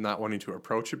maybe not wanting to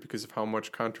approach it because of how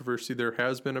much controversy there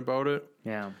has been about it.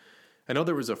 Yeah. I know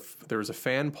there was a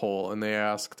fan poll, and they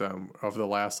asked of the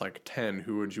last like 10,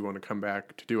 who would you want to come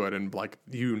back to do it? And like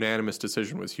the unanimous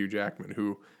decision was Hugh Jackman,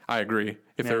 who I agree.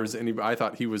 If there was any, I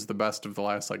thought he was the best of the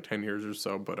last like 10 years or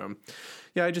so. But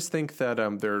yeah, I just think that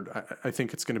I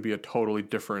think it's going to be a totally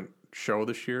different show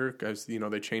this year, guys. You know,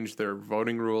 they changed their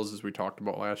voting rules as we talked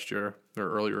about last year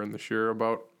or earlier in this year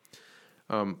about.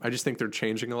 I just think they're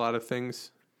changing a lot of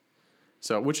things.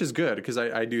 So, which is good, because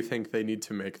I do think they need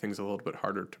to make things a little bit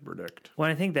harder to predict. Well,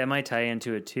 I think that might tie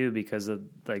into it too, because of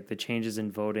like the changes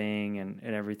in voting and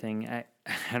everything. I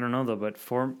don't know though, but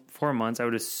 4 months, I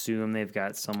would assume they've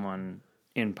got someone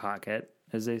in pocket,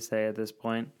 as they say at this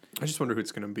point. I just wonder who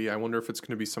it's going to be. I wonder if it's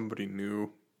going to be somebody new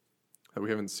that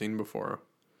we haven't seen before.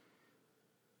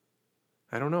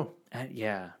 I don't know.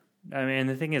 Yeah. I mean,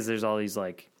 the thing is, there's all these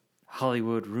like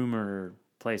Hollywood rumor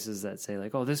places that say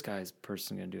like, oh, this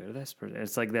person's going to do it, or this person.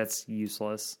 It's like, that's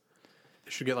useless. They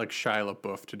should get like Shia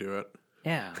LaBeouf to do it.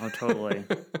 Yeah, oh, totally.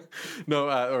 No,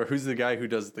 or who's the guy who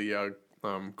does the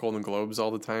Golden Globes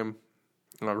all the time?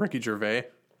 Ricky Gervais.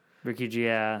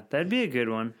 Yeah, that'd be a good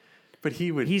one. But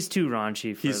he's too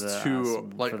raunchy for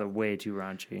for the way too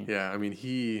raunchy. Yeah, I mean,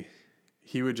 he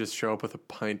would just show up with a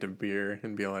pint of beer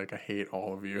and be like, I hate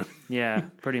all of you. Yeah,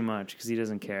 pretty much, because he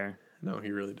doesn't care. No,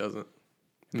 he really doesn't.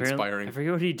 Apparently, Inspiring. I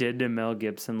forget what he did to Mel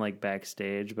Gibson, like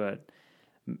backstage, but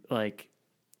like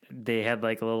they had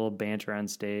like a little banter on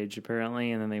stage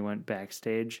apparently, and then they went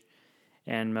backstage,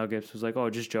 and Mel Gibson was like, "Oh,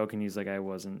 just joking." He's like, "I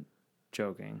wasn't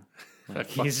joking." Like,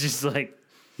 he's just like,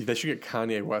 they should get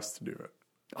Kanye West to do it.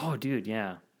 Oh, dude,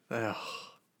 yeah. Ugh.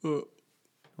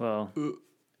 Well,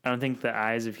 I don't think the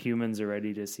eyes of humans are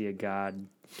ready to see a god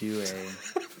do a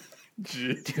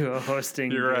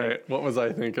hosting. You're right. What was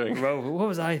I thinking? What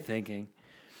was I thinking?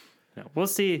 No, we'll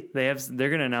see. They're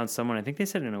going to announce someone. I think they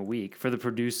said in a week for the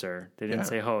producer. They didn't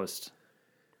say host.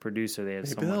 Producer. They have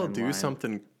Maybe someone. they'll in do line.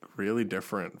 something really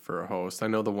different for a host. I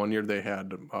know the one year they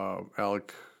had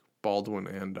Alec Baldwin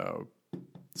and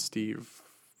Steve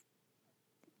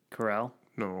Carell.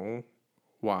 No,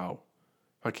 wow.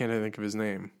 Why can't I think of his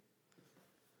name?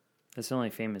 That's the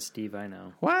only famous Steve I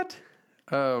know. What?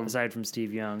 Aside from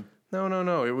Steve Young.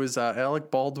 No. It was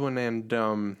Alec Baldwin and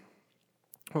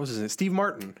what was his name? Steve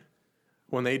Martin.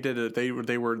 When they did it, they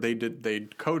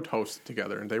co-hosted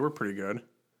together, and they were pretty good.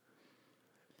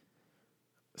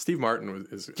 Steve Martin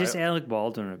is just Alec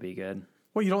Baldwin would be good.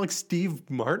 Well, you don't like Steve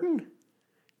Martin?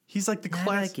 He's like the Not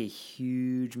class. like a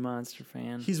huge Monster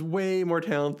fan. He's way more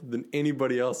talented than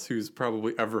anybody else who's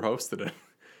probably ever hosted it.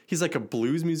 He's like a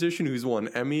blues musician who's won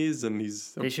Emmys, and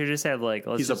they should just have like.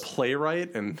 A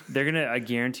playwright, and they're gonna. I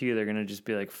guarantee you, they're gonna just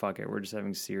be like, "Fuck it, we're just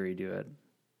having Siri do it."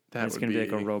 It's gonna be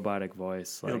like a robotic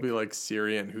voice. It'll be like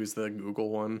Siri, and who's the Google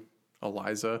one?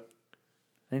 Eliza.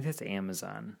 I think that's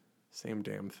Amazon. Same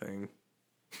damn thing.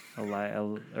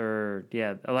 Alexa.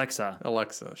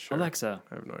 Alexa, sure. Alexa.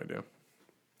 I have no idea.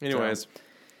 Anyways,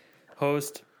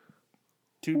 host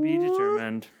to be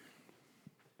determined.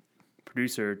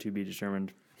 Producer to be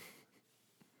determined.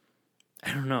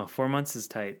 I don't know. 4 months is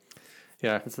tight.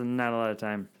 Yeah, it's not a lot of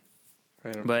time.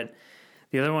 Right. But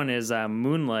the other one is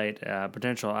Moonlight,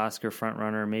 potential Oscar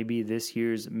frontrunner, maybe this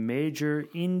year's major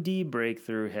indie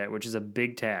breakthrough hit, which is a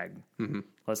big tag. Mm-hmm.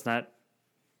 Let's not,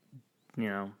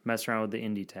 mess around with the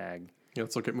indie tag. Yeah,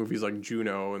 let's look at movies like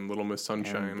Juno and Little Miss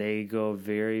Sunshine. And they go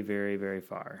very, very, very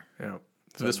far. Yeah.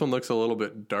 So this one looks a little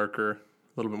bit darker, a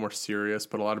little bit more serious,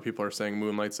 but a lot of people are saying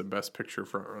Moonlight's the best picture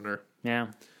frontrunner. Yeah.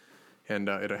 And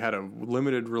it had a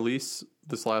limited release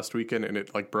this last weekend, and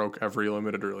it broke every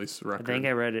limited release record. I think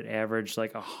I read it averaged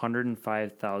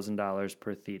 $105,000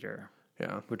 per theater.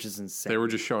 Yeah, which is insane. They were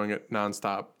just showing it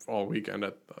nonstop all weekend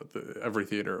at every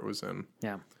theater it was in.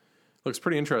 Yeah, looks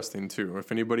pretty interesting too. If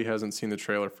anybody hasn't seen the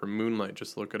trailer for Moonlight,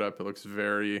 just look it up. It looks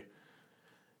very,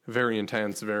 very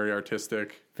intense, very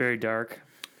artistic, very dark.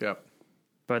 Yep.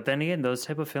 But then again, those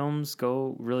type of films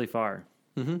go really far.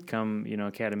 Mm-hmm. Come,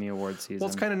 Academy Award season. Well,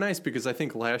 it's kind of nice because I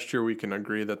think last year we can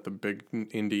agree that the big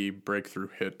indie breakthrough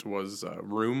hit was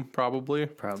Room, probably.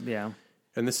 Yeah.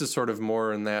 And this is sort of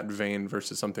more in that vein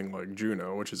versus something like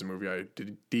Juno, which is a movie I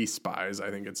despise.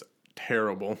 I think it's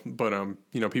terrible, but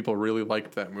people really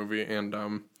liked that movie, and I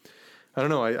don't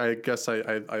know. I guess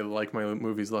I like my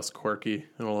movies less quirky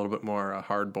and a little bit more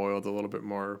hard boiled, a little bit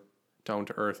more down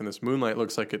to earth. And this Moonlight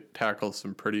looks like it tackles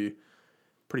some pretty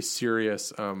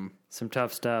serious, some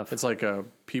tough stuff. It's like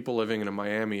people living in a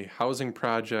Miami housing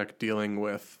project dealing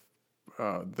with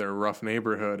their rough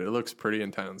neighborhood. It looks pretty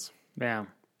intense. Yeah.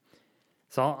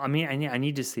 So I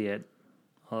need to see it.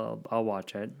 I'll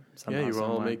watch it. Yeah, you will.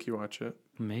 I'll make you watch it.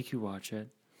 Make you watch it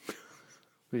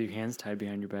with your hands tied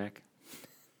behind your back.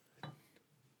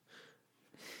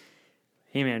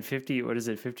 Hey man, 50. What is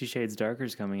it? 50 Shades Darker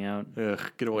is coming out. Ugh,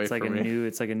 get away It's like from a me.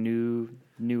 new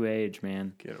new age,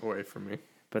 man. Get away from me.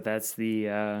 But that's the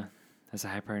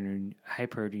high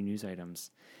priority news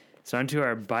items. So on to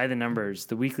our By the Numbers,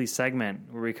 the weekly segment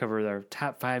where we cover our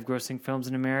top 5 grossing films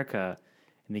in America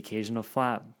and the occasional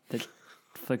flops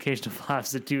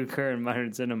that do occur in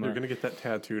modern cinema. You're going to get that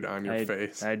tattooed on your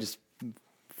face. I just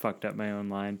fucked up my own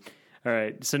line. All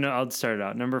right, so no, I'll start it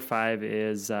out. Number 5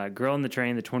 is Girl in the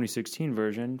Train, the 2016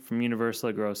 version from Universal.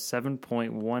 It grossed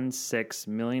 $7.16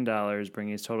 million,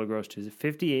 bringing its total gross to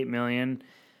 $58 million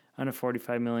on a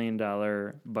 $45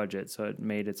 million budget. So it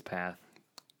made its path.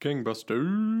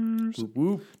 Gangbusters. Whoop,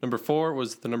 whoop. Number 4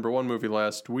 was the number 1 movie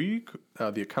last week,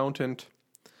 The Accountant,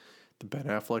 the Ben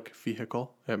Affleck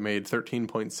vehicle. It made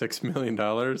 $13.6 million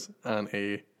on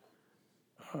a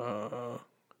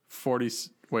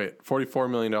 $44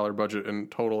 million budget. In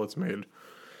total, it's made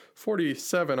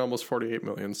 47, almost 48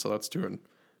 million. So that's doing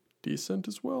decent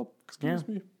as well. Excuse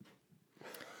me.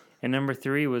 And number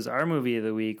 3 was our movie of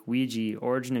the week, Ouija,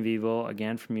 Origin of Evil,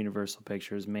 again from Universal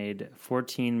Pictures, made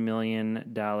 $14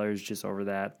 million, just over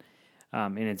that,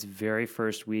 in its very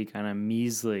first week on a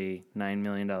measly $9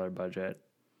 million budget.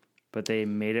 But they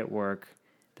made it work.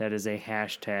 That is a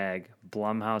hashtag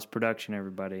Blumhouse production,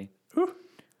 everybody. Woo.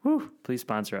 Woo. Please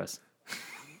sponsor us.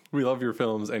 We love your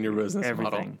films and your business model.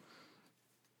 Everything.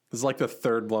 This is like the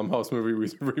third Blumhouse movie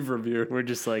we've reviewed. We're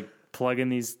just like plugging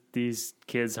these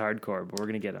kids hardcore, but we're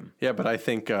going to get them. Yeah, but I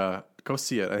think, go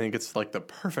see it. I think it's like the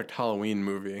perfect Halloween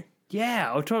movie.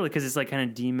 Yeah, oh, totally, because it's like kind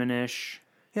of demonish.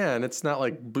 Yeah, and it's not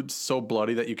like so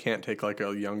bloody that you can't take like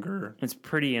a younger. It's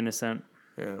pretty innocent.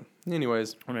 Yeah.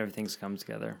 Anyways. When everything comes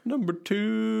together. Number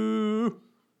two,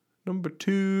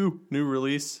 new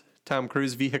release, Tom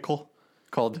Cruise vehicle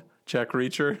called Jack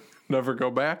Reacher, Never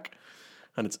Go Back.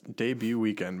 On its debut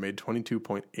weekend, made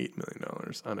 $22.8 million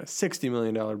on a $60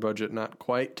 million budget. Not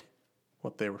quite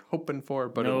what they were hoping for,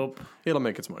 but it'll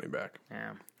make its money back.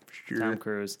 Yeah, for sure. Tom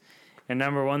Cruise. And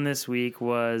number 1 this week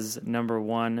was number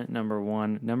one.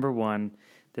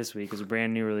 This week is a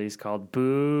brand new release called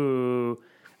Boo!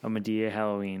 A Medea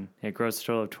Halloween. It grossed a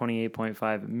total of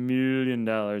 $28.5 million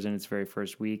in its very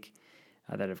first week.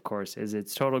 That, of course, is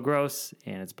its total gross,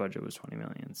 and its budget was $20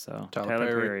 million. So Tyler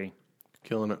Perry,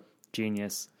 killing it.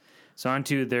 Genius. So on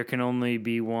to There Can Only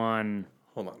Be One.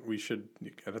 Hold on. We should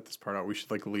edit this part out. We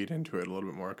should like lead into it a little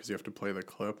bit more because you have to play the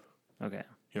clip. Okay.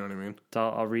 You know what I mean? So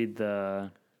I'll read I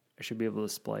should be able to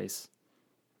splice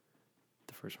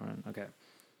the first one. Okay.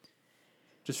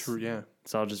 Yeah.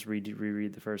 So I'll just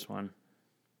reread the first one.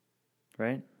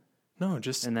 Right? No,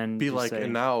 just and then be just like, say,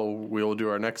 and now we'll do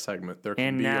our next segment. There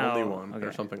can be only one, okay,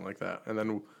 or something like that. And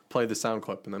then we'll play the sound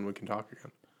clip, and then we can talk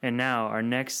again. And now our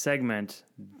next segment,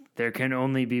 There Can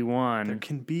Only Be One. There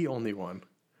can be only one.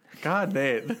 God,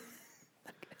 Nate.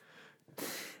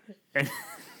 All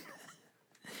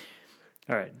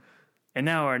right. And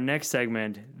now our next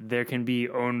segment, There Can Be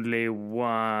Only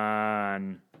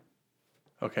One.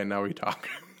 Okay, now we talk.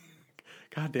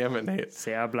 God damn it, Nate.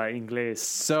 Se habla inglés.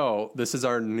 So, this is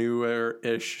our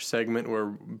newer-ish segment where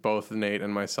both Nate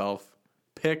and myself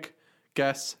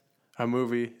guess a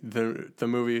movie,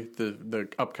 the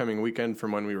upcoming weekend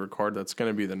from when we record that's going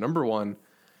to be the number 1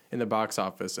 in the box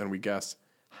office, and we guess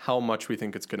how much we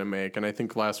think it's going to make. And I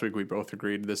think last week we both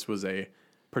agreed this was a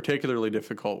particularly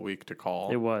difficult week to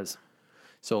call. It was.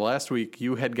 So last week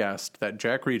you had guessed that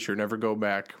Jack Reacher, Never Go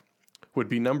Back, would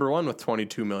be number 1 with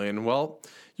 $22 million. Well,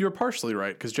 you were partially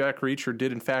right, because Jack Reacher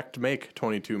did in fact make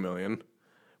 $22 million,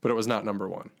 but it was not number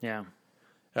 1. Yeah.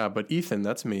 But Ethan,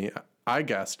 that's me, I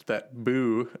guessed that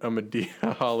Boo! A Medea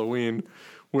Halloween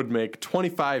would make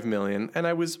 $25 million, and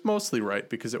I was mostly right,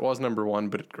 because it was number 1,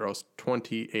 but it grossed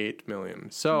 $28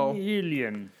 million. So,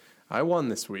 I won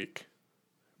this week.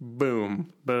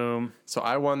 Boom. Boom. So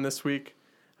I won this week.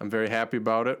 I'm very happy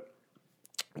about it.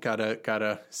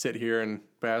 Gotta sit here and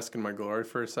bask in my glory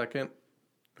for a second.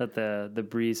 Let the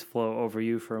breeze flow over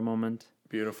you for a moment.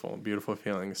 Beautiful, beautiful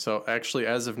feeling. So actually,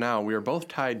 as of now, we are both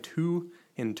tied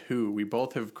 2-2. We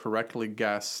both have correctly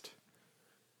guessed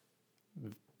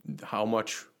how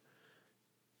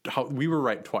we were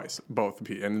right twice, both,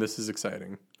 and this is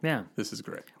exciting. Yeah. This is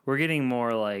great. We're getting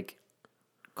more like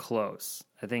close.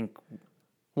 I think.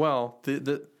 Well,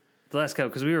 the last couple,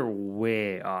 because we were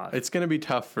way off. It's going to be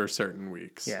tough for certain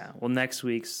weeks. Yeah. Well, next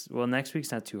week's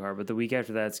not too hard, but the week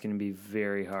after that's going to be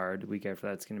very hard. The week after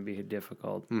that's going to be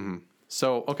difficult. Mm-hmm.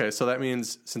 So that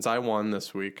means since I won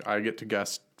this week, I get to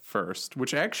guess first,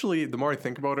 which actually, the more I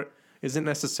think about it, isn't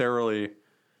necessarily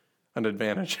an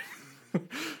advantage.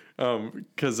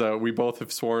 Because we both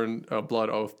have sworn a blood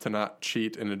oath to not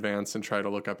cheat in advance and try to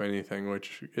look up anything,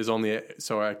 which is only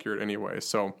so accurate anyway.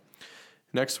 So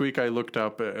next week I looked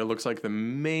up, it looks like the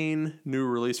main new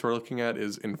release we're looking at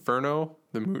is Inferno,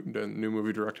 the new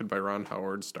movie directed by Ron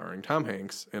Howard, starring Tom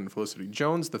Hanks and Felicity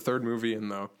Jones, the third movie in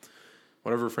the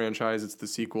whatever franchise. It's the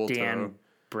sequel to... Dan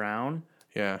Brown?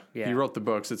 Yeah, Yeah. he wrote the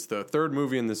books. It's the third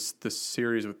movie in this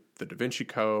series with the Da Vinci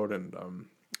Code and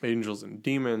Angels and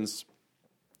Demons.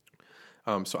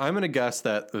 So I'm going to guess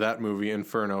that movie,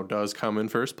 Inferno, does come in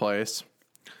first place.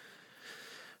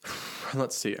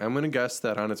 Let's see. I'm going to guess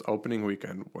that on its opening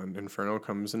weekend, when Inferno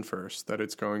comes in first, that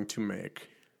it's going to make...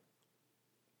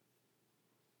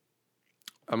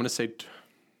 I'm going to say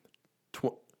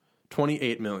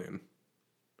 28 million.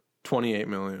 28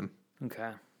 million.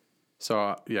 Okay.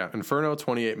 So, yeah, Inferno,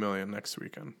 28 million next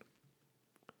weekend.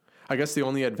 I guess the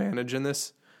only advantage in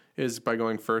this is by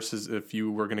going first is if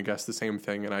you were going to guess the same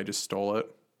thing and I just stole it.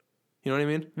 You know what I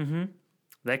mean? Mm-hmm.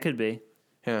 That could be.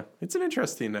 Yeah. It's an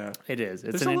interesting... It is.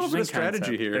 It's there's an a little bit of interesting strategy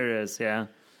concept. here. There is, yeah.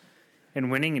 And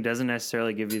winning, it doesn't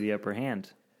necessarily give you the upper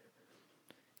hand.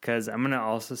 Because I'm going to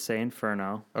also say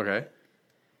Inferno. Okay.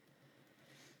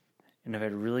 And I've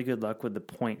had really good luck with the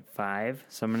 0.5.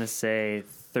 So I'm going to say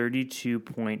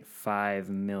 32.5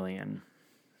 million.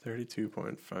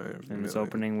 32.5 And it's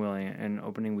million.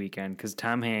 opening weekend. Because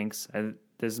Tom Hanks,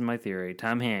 this is my theory,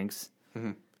 Tom Hanks,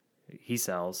 he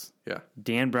sells. Yeah.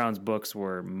 Dan Brown's books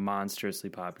were monstrously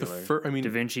popular. Da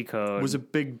Vinci Code was a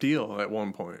big deal at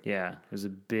one point. Yeah, it was a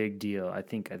big deal. I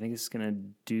think it's going to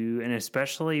do, and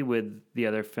especially with the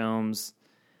other films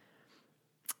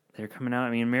that are coming out.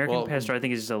 I mean, American Pastor, I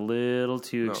think, is just a little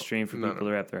too extreme for people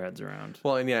to wrap their heads around.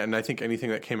 Well, and I think anything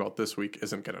that came out this week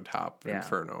isn't going to top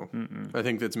Inferno. I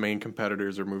think its main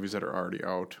competitors are movies that are already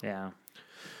out. Yeah.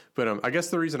 But I guess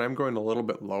the reason I'm going a little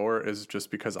bit lower is just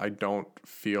because I don't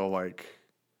feel like...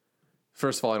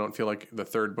 First of all, I don't feel like the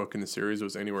third book in the series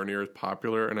was anywhere near as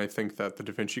popular, and I think that the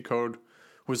Da Vinci Code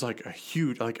was like a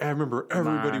huge... Like, I remember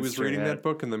everybody was reading that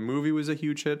book, and the movie was a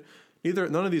huge hit.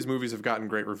 None of these movies have gotten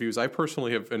great reviews. I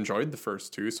personally have enjoyed the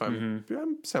first two, so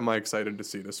I'm semi-excited to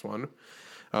see this one,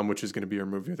 which is going to be our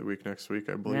movie of the week next week,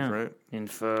 I believe, right?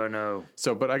 Inferno.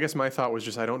 So, but I guess my thought was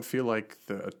just I don't feel like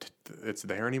it's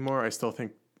there anymore. I still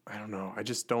think... I don't know. I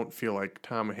just don't feel like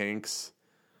Tom Hanks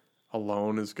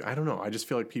alone is... I don't know. I just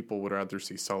feel like people would rather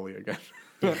see Sully again.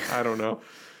 I don't know.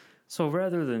 So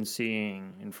rather than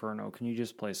seeing Inferno, can you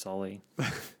just play Sully?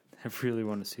 I really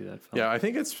want to see that film. Yeah, I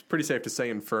think it's pretty safe to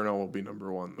say Inferno will be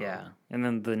number one, though. Yeah. And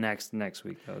then the next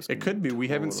week, though. It could be. We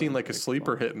haven't seen like a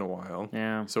sleeper hit in a while.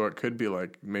 Yeah. So it could be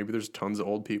like maybe there's tons of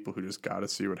old people who just got to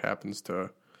see what happens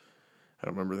to... I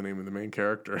don't remember the name of the main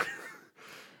character.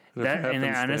 And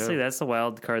honestly, that's the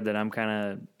wild card that I'm kind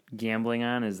of gambling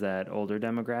on, is that older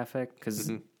demographic.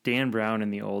 Because Dan Brown in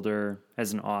the older,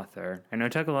 as an author, I know I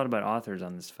talk a lot about authors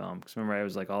on this film. Because remember, I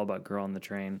was like all about Girl on the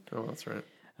Train. Oh, that's right.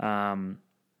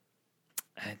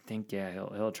 I think,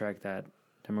 he'll attract that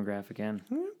demographic in.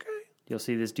 Okay. You'll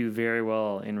see this do very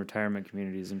well in retirement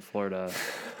communities in Florida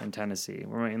and Tennessee,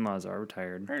 where my in-laws are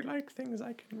retired. I like things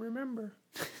I can remember.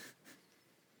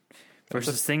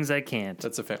 Versus things I can't.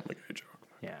 That's a Family Guy joke.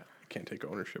 Yeah. I can't take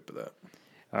ownership of that.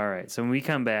 All right. So when we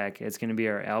come back, it's going to be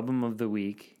our album of the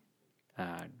week.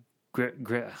 Oh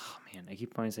man, I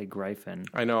keep wanting to say Gryphon.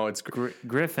 I know it's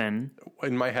Griffin.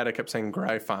 In my head, I kept saying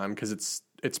Gryphon because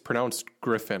it's pronounced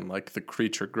Griffin, like the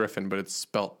creature Griffin, but it's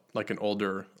spelt like an old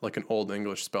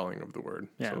English spelling of the word.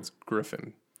 Yeah. So it's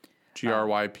Griffin,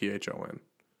 Gryphon.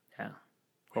 Yeah,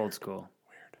 old school.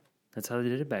 Weird. That's how they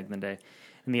did it back in the day.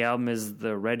 And the album is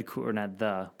the Red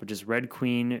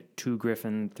Queen 2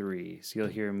 Griffin 3. So you'll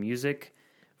hear music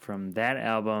from that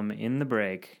album in the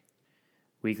break.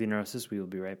 Weekly Neurosis, we will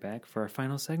be right back for our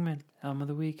final segment, Album of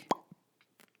the Week.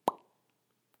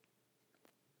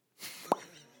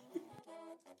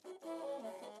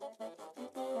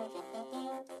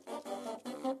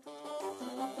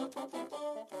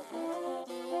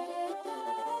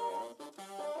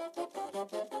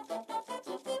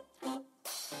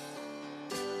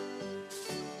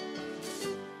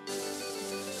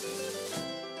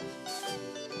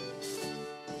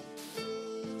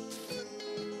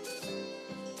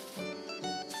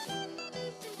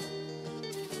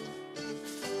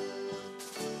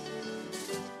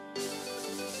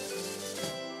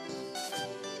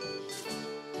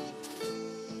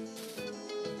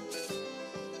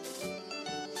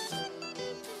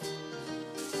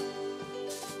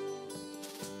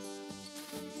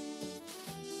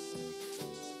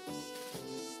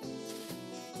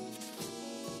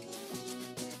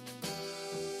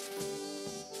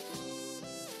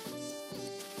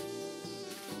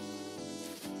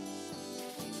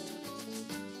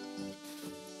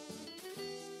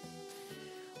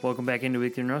 Welcome back into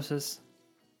Weekly Neurosis.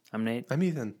 I'm Nate. I'm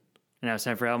Ethan. And now it's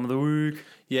time for Album of the Week.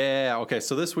 Yeah, okay,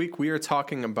 so this week we are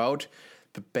talking about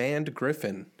the band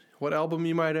Griffin. What album,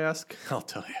 you might ask? I'll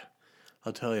tell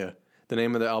you. The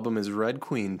name of the album is Red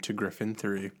Queen to Griffin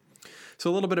 3. So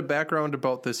a little bit of background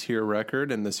about this here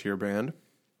record and this here band.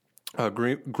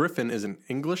 Griffin is an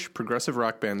English progressive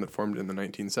rock band that formed in the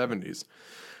 1970s.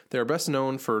 They are best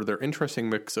known for their interesting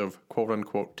mix of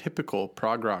quote-unquote typical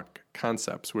prog rock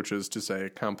concepts, which is to say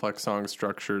complex song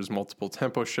structures, multiple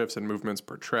tempo shifts and movements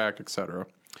per track, etc.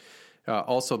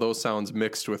 Also, those sounds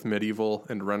mixed with medieval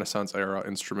and Renaissance-era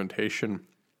instrumentation.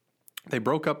 They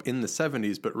broke up in the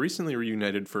 70s, but recently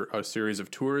reunited for a series of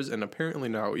tours and apparently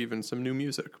now even some new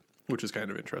music, which is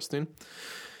kind of interesting.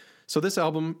 So this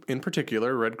album in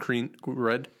particular, Red Queen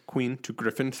to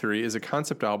Griffin 3, is a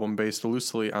concept album based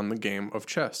loosely on the game of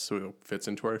chess, so it fits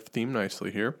into our theme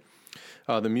nicely here.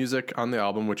 The music on the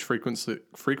album, which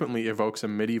frequently evokes a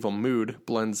medieval mood,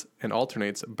 blends and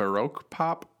alternates Baroque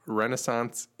pop,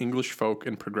 Renaissance, English folk,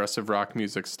 and progressive rock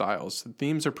music styles. The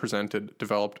themes are presented,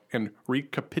 developed, and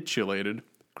recapitulated,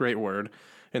 great word,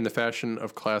 in the fashion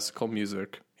of classical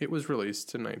music. It was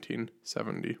released in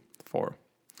 1974.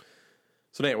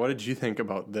 So, Nate, what did you think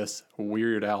about this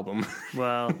weird album?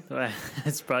 Well,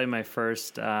 it's probably my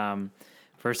first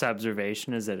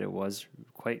observation is that it was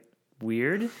quite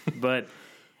weird. I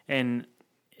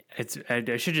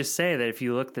should just say that if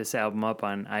you look this album up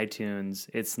on iTunes,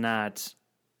 it's not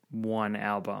one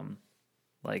album.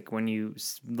 Like when you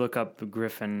look up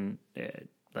Griffin,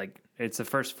 it's the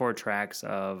first 4 tracks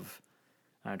of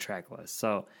on a track list.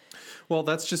 So, well,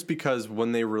 that's just because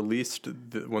when they released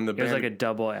it was like a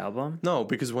double album. No,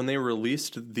 because when they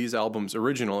released these albums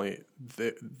originally,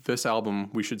 this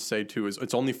album, we should say too,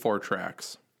 it's only 4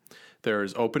 tracks.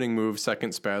 There's Opening Move,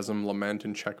 Second Spasm, Lament,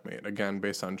 and Checkmate. Again,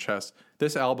 based on chess.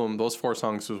 This album, those 4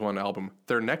 songs was one album.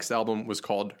 Their next album was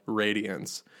called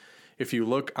Radiance. If you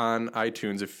look on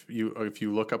iTunes, if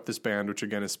you look up this band, which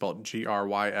again is spelled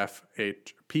Gryfphon,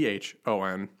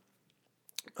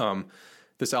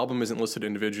 this album isn't listed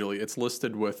individually. It's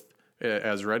listed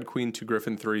as Red Queen to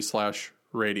Griffin 3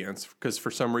 / Radiance, because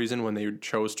for some reason when they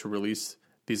chose to release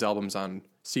these albums on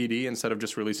CD instead of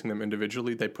just releasing them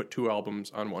individually, they put 2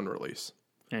 albums on one release.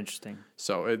 Interesting.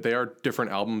 So they are different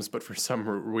albums, but for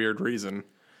some weird reason,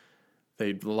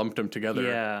 they lumped them together.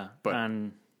 Yeah,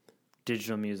 on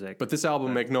digital music. But this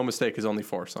album, make no mistake, is only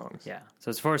 4 songs. Yeah,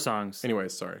 so it's 4 songs.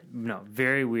 Anyways, sorry. No,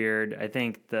 very weird. I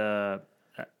think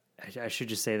I should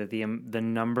just say that the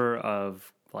number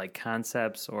of like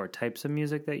concepts or types of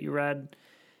music that you read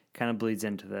kind of bleeds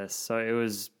into this. So it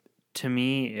was, to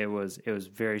me, it was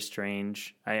very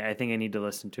strange. I think I need to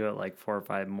listen to it like 4 or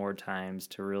 5 more times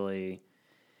to really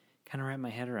kind of wrap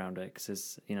my head around it. Because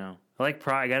it's, I like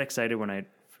prog. I got excited when I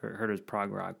heard it was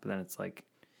prog rock, but then it's like,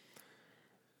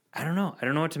 I don't know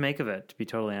what to make of it, to be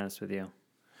totally honest with you.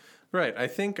 Right. I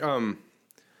think I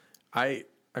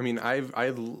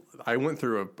went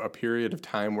through a period of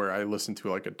time where I listened to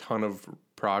like a ton of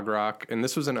prog rock, and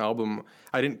this was an album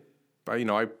I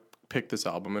picked this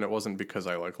album, and it wasn't because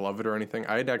I like love it or anything.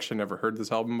 I had actually never heard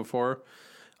this album before,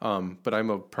 but I'm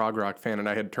a prog rock fan, and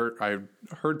I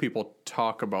heard people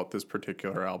talk about this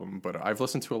particular album, but I've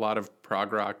listened to a lot of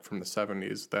prog rock from the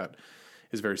 70s that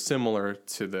is very similar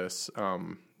to this.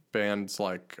 Bands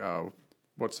like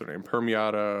what's their name,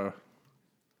 Permiata,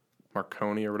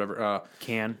 Marconi or whatever.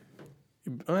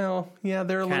 Well, yeah,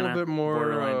 they're a little bit more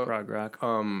borderline prog rock.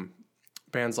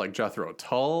 Bands like Jethro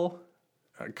Tull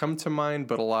come to mind,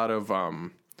 but a lot of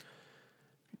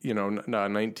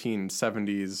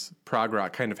 1970s prog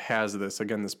rock kind of has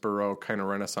this Baroque kind of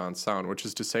Renaissance sound, which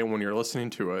is to say, when you're listening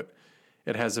to it,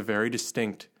 it has a very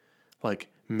distinct like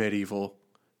medieval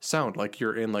sound, like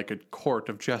you're in like a court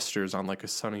of jesters on like a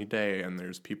sunny day, and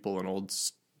there's people in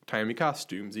old-timey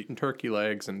costumes eating turkey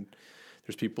legs, and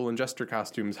there's people in jester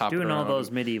costumes hopping doing around. all those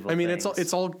medieval things.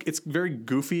 It's very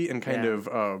goofy and kind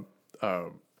of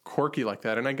quirky like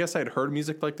that. And I guess I'd heard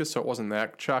music like this, so it wasn't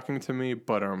that shocking to me.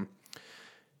 But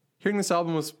hearing this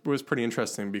album was pretty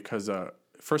interesting because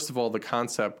first of all, the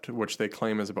concept, which they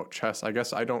claim is about chess, I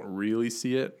guess I don't really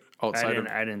see it outside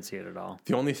I didn't see it at all.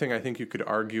 The only thing I think you could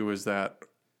argue is that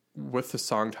with the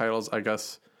song titles, I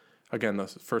guess, again, the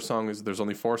first song is, there's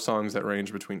only 4 songs that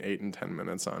range between 8 and 10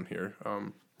 minutes on here.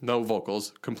 No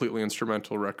vocals, completely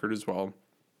instrumental record as well.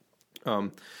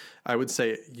 I would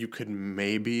say you could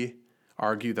maybe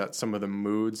argue that some of the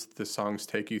moods the songs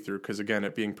take you through, because again,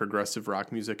 it being progressive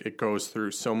rock music, it goes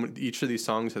through each of these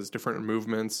songs has different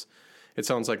movements. It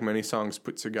sounds like many songs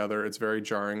put together. It's very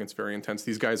jarring. It's very intense.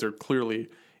 These guys are clearly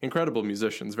incredible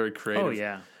musicians, very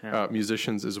creative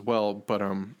musicians as well. But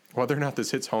whether or not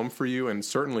this hits home for you, and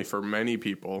certainly for many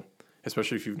people,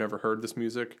 especially if you've never heard this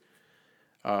music,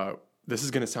 this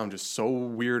is going to sound just so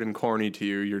weird and corny to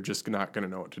you. You're just not going to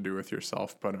know what to do with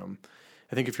yourself. But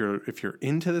I think if you're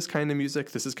into this kind of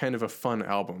music, this is kind of a fun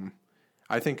album.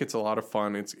 I think it's a lot of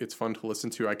fun. It's fun to listen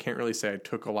to. I can't really say I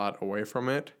took a lot away from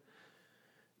it,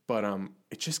 but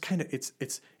it just kind of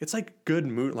it's like good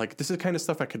mood. Like this is kind of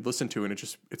stuff I could listen to, and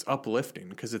it's uplifting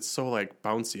because it's so like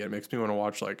bouncy. It makes me want to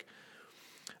watch like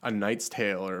A Knight's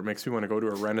Tale, or it makes me want to go to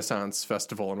a Renaissance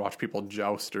festival and watch people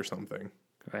joust or something.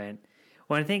 Right.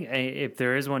 Well, I think if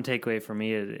there is one takeaway for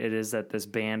me, it is that this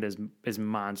band is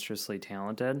monstrously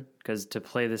talented, because to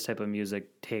play this type of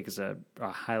music takes a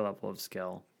high level of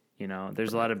skill. You know,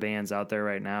 there's a lot of bands out there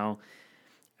right now.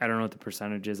 I don't know what the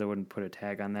percentage is. I wouldn't put a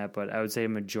tag on that, but I would say a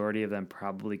majority of them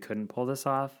probably couldn't pull this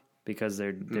off because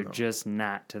they're just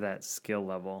not to that skill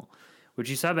level, which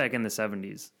you saw back in the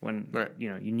 70s when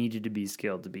you needed to be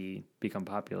skilled to become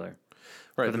popular.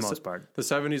 Right, for the most part. The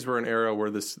 70s were an era where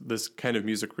this kind of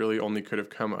music really only could have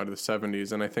come out of the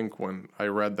 70s, and I think when I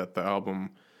read that the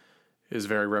album is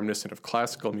very reminiscent of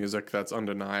classical music, that's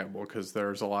undeniable, because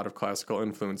there's a lot of classical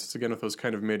influences, again, with those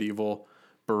kind of medieval,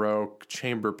 Baroque,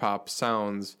 chamber pop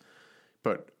sounds,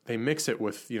 but they mix it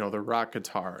with, the rock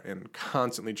guitar and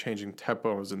constantly changing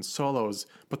tempos and solos,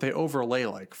 but they overlay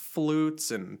like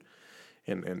flutes and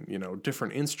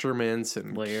different instruments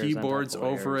and layers keyboards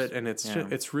over it, and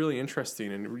it's really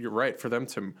interesting. And you're right, for them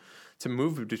to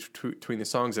move between the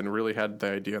songs and really had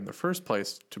the idea in the first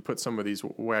place to put some of these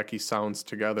wacky sounds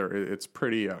together. It's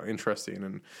pretty interesting,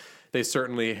 and they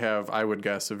certainly have, I would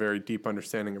guess, a very deep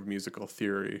understanding of musical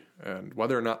theory. And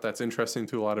whether or not that's interesting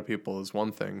to a lot of people is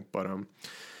one thing, but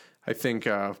I think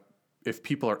if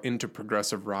people are into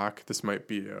progressive rock, this might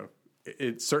be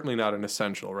it's certainly not an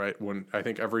essential, right? When I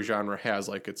think every genre has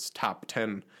like its top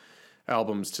 10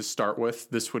 albums to start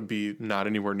with, this would be not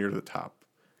anywhere near the top,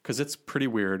 because it's pretty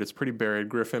weird. It's pretty buried.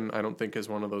 Griffin, I don't think, is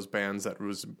one of those bands that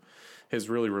has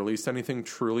really released anything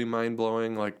truly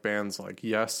mind-blowing, like bands like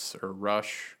Yes or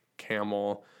Rush,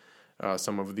 Camel,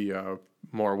 some of the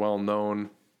more well-known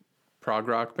prog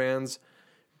rock bands.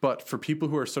 But for people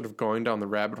who are sort of going down the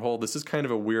rabbit hole, this is kind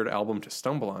of a weird album to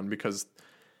stumble on, because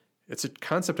it's a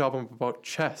concept album about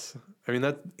chess. I mean,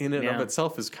 that in and of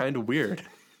itself is kind of weird.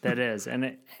 That is.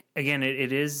 And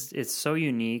it's so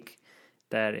unique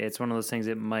that it's one of those things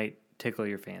that might tickle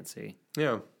your fancy.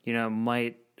 Yeah. It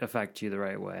might affect you the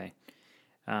right way.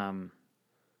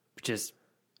 Just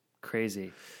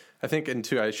crazy. I think, and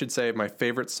two, I should say my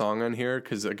favorite song on here,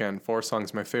 because again, 4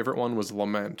 songs, my favorite one was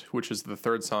Lament, which is the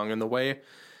 3rd song. And the way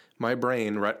my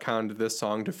brain retconned this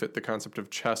song to fit the concept of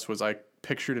chess was I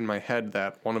pictured in my head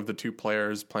that one of the 2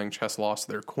 players playing chess lost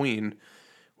their queen,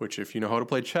 which, if you know how to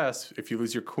play chess, if you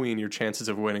lose your queen, your chances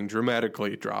of winning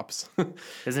dramatically drops.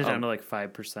 Isn't it down to like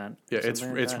 5%? Yeah, it's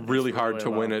really hard to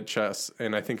win at chess,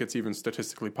 and I think it's even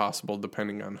statistically possible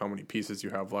depending on how many pieces you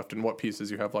have left and what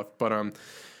pieces you have left. But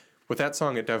with that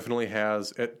song, it definitely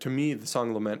has. To me, the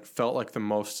song Lament felt like the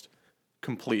most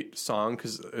complete song,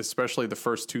 because especially the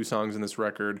first 2 songs in this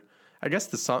record. I guess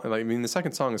the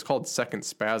second song is called Second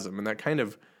Spasm, and that kind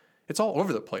of, it's all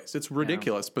over the place. It's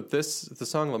ridiculous, but the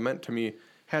song Lament to me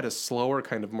had a slower,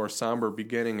 kind of more somber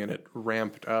beginning, and it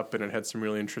ramped up, and it had some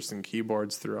really interesting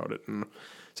keyboards throughout it. And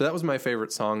so that was my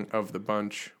favorite song of the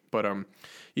bunch. But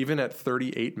even at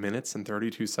 38 minutes and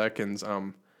 32 seconds, I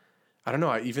don't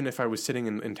know, even if I was sitting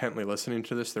and intently listening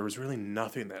to this, there was really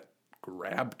nothing that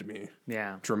grabbed me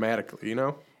dramatically,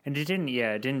 And it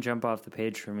didn't jump off the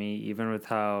page for me, even with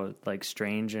how like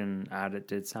strange and odd it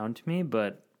did sound to me.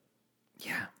 But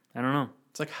yeah, I don't know.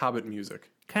 It's like Hobbit music.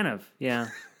 Kind of, yeah.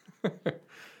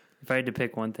 If I had to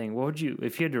pick one thing, what would you,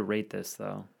 if you had to rate this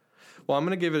though? Well, I'm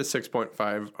going to give it a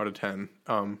 6.5 out of 10.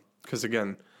 Because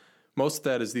again, most of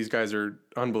that is these guys are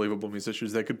unbelievable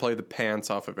musicians. They could play the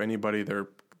pants off of anybody. They're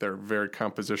very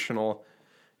compositional.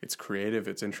 It's creative.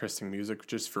 It's interesting music.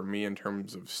 Just for me, in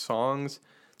terms of songs,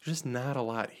 there's just not a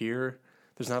lot here.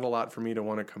 There's not a lot for me to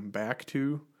want to come back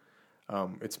to.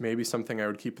 It's maybe something I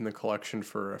would keep in the collection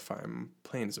for if I'm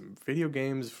playing some video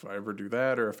games, if I ever do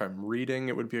that, or if I'm reading,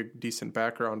 it would be a decent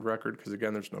background record, because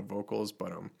again, there's no vocals.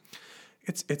 But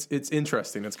it's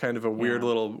interesting. It's kind of a weird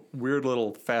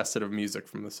little facet of music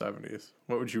from the 70s.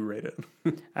 What would you rate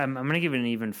it? I'm gonna give it an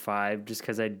even 5, just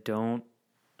because I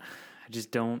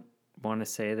just don't want to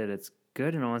say that it's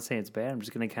good, and I want to say it's bad. I'm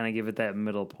just going to kind of give it that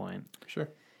middle point. Sure.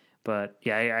 But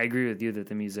yeah, I agree with you that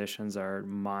the musicians are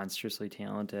monstrously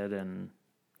talented, and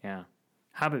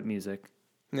Hobbit music.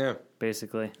 Yeah.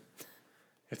 Basically.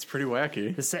 It's pretty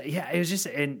wacky. It was just,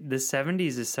 and the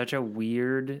 70s is such a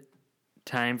weird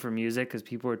time for music because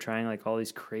people were trying like all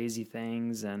these crazy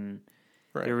things and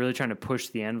Right. they were really trying to push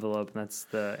the envelope, and that's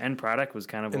the end product was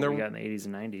kind of what we got in the 80s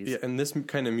and 90s. Yeah, and this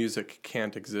kind of music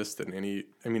can't exist in any...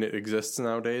 I mean, it exists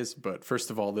nowadays, but first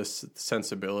of all, this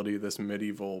sensibility, this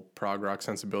medieval prog rock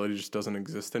sensibility just doesn't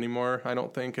exist anymore, I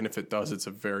don't think. And if it does, it's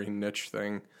a very niche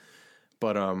thing.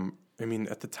 But, I mean,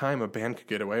 at the time, a band could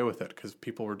get away with it because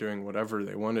people were doing whatever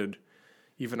they wanted,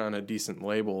 even on a decent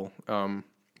label.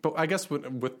 But I guess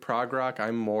with prog rock,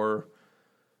 I'm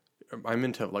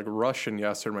into like Rush and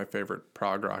Yes are my favorite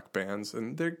prog rock bands,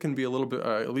 and there can be a little bit.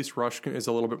 At least Rush is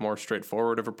a little bit more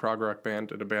straightforward of a prog rock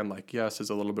band, and a band like Yes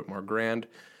is a little bit more grand.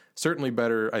 Certainly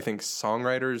better, I think,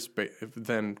 songwriters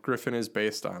than Griffin is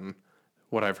based on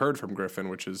what I've heard from Griffin,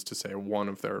 which is to say one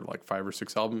of their like 5 or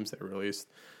 6 albums they released.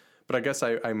 But I guess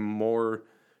I'm more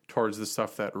towards the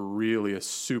stuff that really is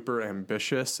super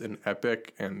ambitious and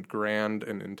epic and grand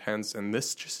and intense, and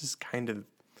this just is kind of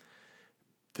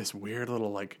this weird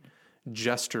little like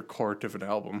jester court of an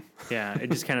album. Yeah,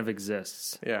 it just kind of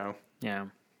exists. Yeah.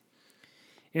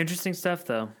 Interesting stuff,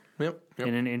 though. Yep.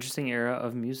 In an interesting era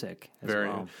of music as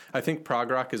well. I think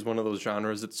prog rock is one of those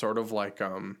genres that's sort of like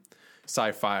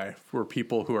sci-fi, where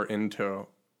people who are into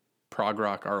prog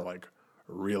rock are like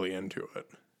really into it.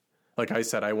 Like I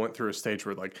said, I went through a stage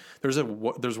where like there's a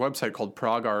website called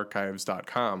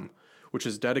progarchives.com, which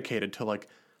is dedicated to like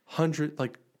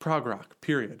prog rock,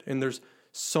 period. And there's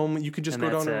so many, you could just go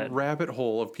down a rabbit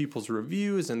hole of people's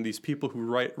reviews, and these people who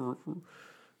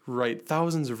write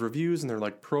thousands of reviews, and they're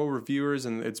like pro reviewers,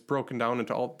 and it's broken down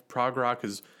into all prog rock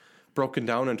is broken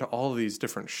down into all of these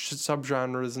different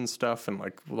subgenres and stuff. And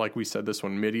like we said, this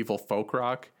one, medieval folk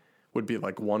rock, would be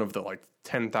like one of the like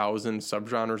 10,000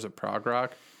 subgenres of prog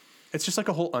rock. It's just like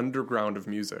a whole underground of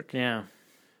music. Yeah.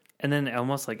 And then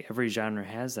almost like every genre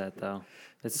has that, though.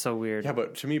 It's so weird. Yeah,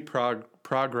 but to me, prog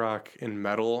rock and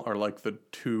metal are like the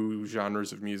 2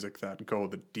 genres of music that go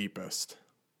the deepest.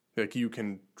 Like you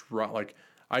can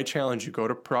I challenge you, go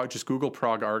to just Google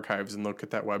Prog Archives and look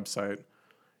at that website.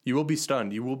 You will be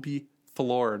stunned. You will be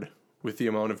floored with the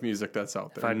amount of music that's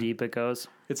out there. How deep it goes.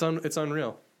 It's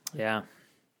unreal. Yeah.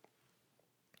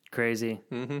 Crazy.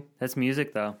 Mm-hmm. That's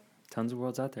music, though. Tons of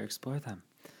worlds out there. Explore them.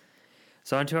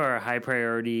 So on to our high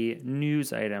priority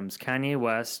news items. Kanye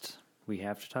West, we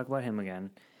have to talk about him again.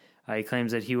 He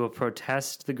claims that he will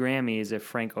protest the Grammys if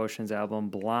Frank Ocean's album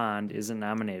Blonde isn't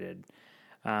nominated.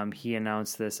 He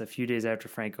announced this a few days after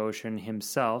Frank Ocean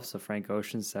himself. So Frank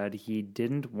Ocean said he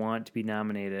didn't want to be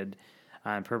nominated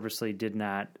and purposely did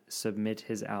not submit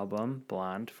his album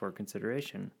Blonde for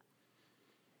consideration.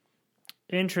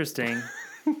 Interesting.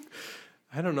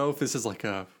 I don't know if this is like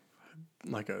a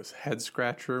head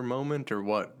scratcher moment or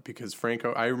what, because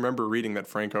I remember reading that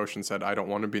Frank Ocean said, I don't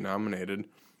want to be nominated.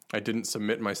 I didn't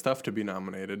submit my stuff to be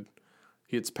nominated.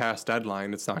 It's past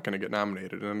deadline. It's not going to get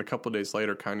nominated. And then a couple of days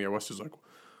later, Kanye West was like,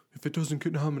 if it doesn't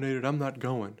get nominated, I'm not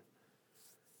going.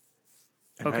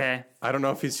 And okay. I don't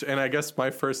know if and I guess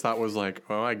my first thought was like,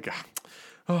 I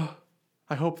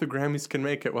hope the Grammys can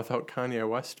make it without Kanye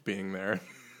West being there.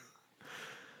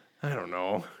 I don't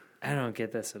know. I don't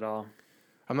get this at all.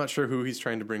 I'm not sure who he's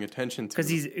trying to bring attention to.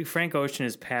 Because Frank Ocean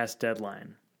is past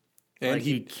deadline. And like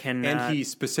he cannot. And he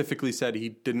specifically said he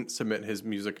didn't submit his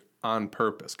music on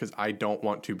purpose because I don't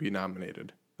want to be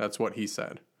nominated. That's what he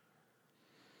said.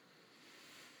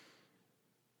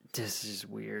 This is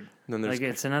weird. And then like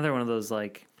it's another one of those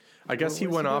like. I guess he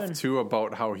went off too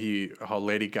about how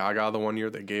Lady Gaga the one year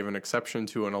they gave an exception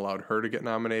to and allowed her to get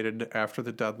nominated after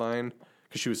the deadline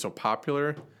because she was so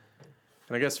popular.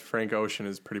 And I guess Frank Ocean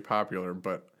is pretty popular,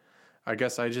 but I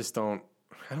guess I don't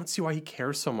see why he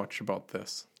cares so much about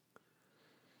this.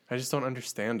 I just don't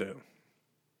understand it.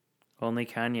 Only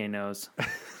Kanye knows.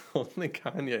 Only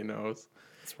Kanye knows.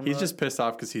 He's just pissed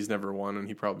off because he's never won, and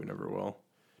he probably never will.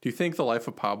 Do you think The Life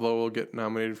of Pablo will get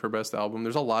nominated for Best Album?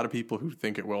 There's a lot of people who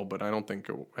think it will, but I don't think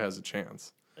it has a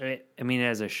chance. I mean, it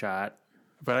has a shot.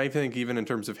 But I think even in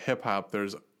terms of hip-hop,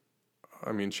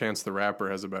 Chance the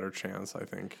Rapper has a better chance, I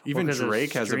think. Even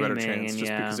Drake has a better chance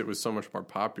just because it was so much more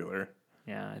popular.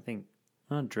 Yeah, I think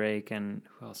Drake and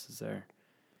who else is there?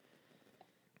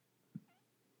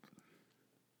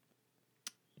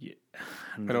 Yeah,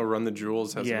 I know Run the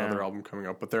Jewels has another album coming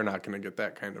up, but they're not going to get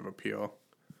that kind of appeal.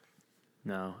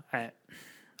 No, I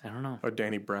don't know. Oh,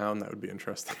 Danny Brown, that would be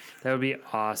interesting. That would be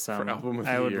awesome. For Album of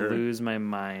the I Year. would lose my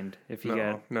mind if you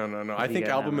got... No. I think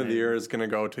Album of the Year is going to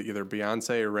go to either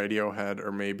Beyonce or Radiohead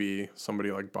or maybe somebody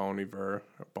like Bon Iver.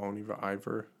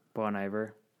 Bon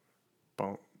Iver.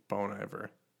 Bon Iver.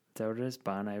 Is that what it is?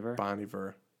 Bon Iver? Bon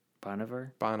Iver. Bon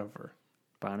Iver? Bon Iver.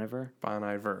 Bon Iver? Bon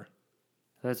Iver.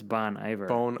 That's Bon Iver.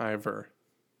 Bone Iver.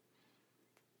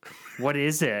 What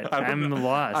is it? I'm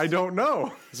lost. I don't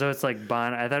know. So it's like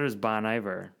Bon. I thought it was Bon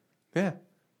Iver. Yeah.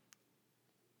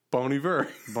 Bon Iver.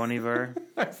 Bon Iver.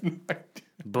 I have no idea.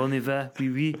 Bon Iver. Oui,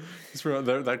 oui. It's from,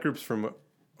 that group's from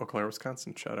Eau Claire,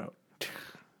 Wisconsin. Shout out.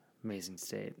 Amazing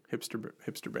state.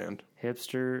 Hipster band.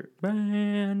 Hipster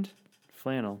band.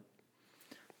 Flannel.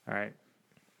 All right.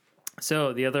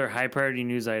 So the other high priority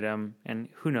news item, and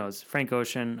who knows, Frank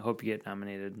Ocean, hope you get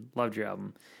nominated. Loved your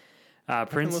album.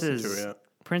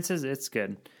 Prince's, it's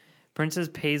good. Prince's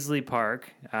Paisley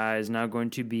Park is now going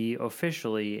to be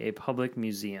officially a public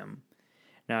museum.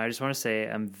 Now, I just want to say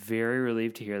I'm very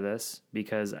relieved to hear this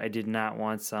because I did not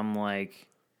want some like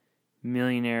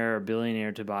millionaire or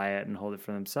billionaire to buy it and hold it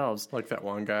for themselves. Like that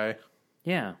one guy,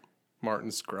 Yeah.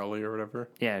 Martin Scully or whatever.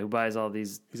 Yeah, who buys all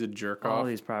these He's a jerk all off.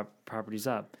 these properties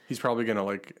up. He's probably going to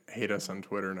like hate us on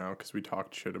Twitter now because we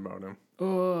talked shit about him.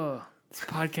 Oh, this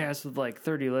podcast with like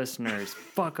 30 listeners.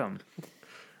 Fuck them.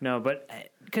 No, but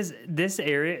because this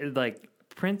area, like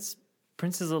Prince's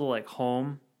little like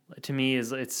home, to me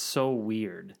it's so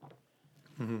weird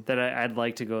that I'd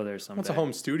like to go there someday. It's a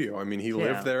home studio. I mean, he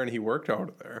lived there and he worked out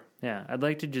of there. Yeah, I'd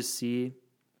like to just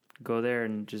go there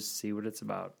and just see what it's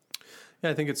about. Yeah,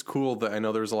 I think it's cool that I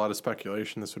know there's a lot of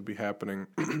speculation this would be happening,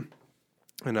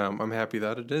 and I'm happy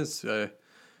that it is.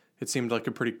 It seemed like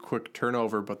a pretty quick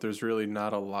turnover, but there's really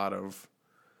there's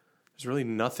really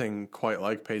nothing quite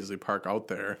like Paisley Park out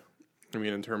there. I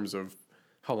mean, in terms of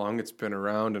how long it's been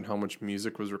around and how much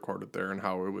music was recorded there and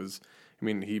how it was, I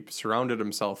mean, he surrounded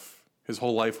himself, his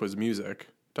whole life was music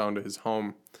down to his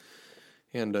home.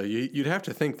 And you'd have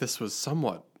to think this was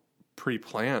somewhat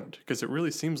pre-planned because it really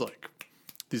seems like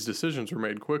these decisions were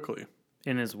made quickly.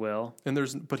 In his will.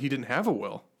 But he didn't have a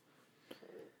will.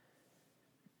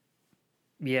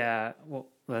 Yeah, well,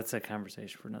 that's a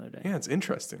conversation for another day. Yeah, it's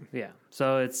interesting. Yeah,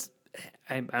 so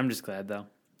I'm just glad though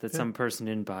that some person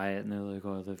didn't buy it and they're like,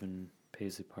 oh, I live in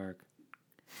Paisley Park.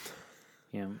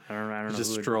 Yeah, I don't know.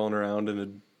 Just strolling around in a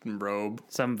robe.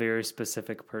 Some very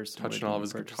specific person touching all of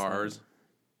his guitars.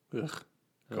 Ugh.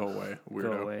 Go away, weirdo.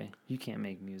 Go away. You can't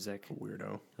make music.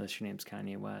 Weirdo. Unless your name's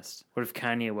Kanye West. What if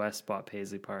Kanye West bought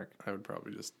Paisley Park? I would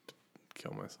probably just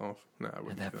kill myself. Nah, I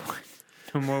wouldn't. At that point.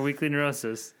 No more weekly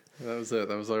neurosis. That was it.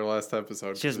 That was our last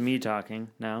episode. It's just me talking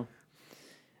now.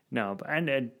 No, but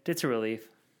it's a relief.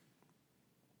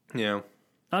 Yeah.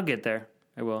 I'll get there.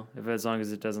 I will. As long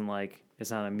as it doesn't it's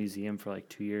not a museum for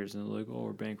 2 years and they're like, oh,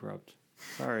 we're bankrupt.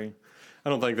 Sorry. I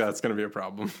don't think that's going to be a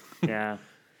problem. Yeah.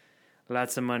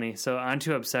 Lots of money. So on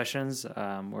to obsessions,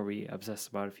 where we obsess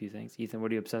about a few things. Ethan,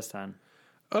 what are you obsessed on?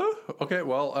 Oh, okay.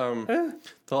 Well,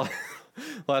 the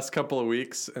last couple of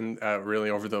weeks and really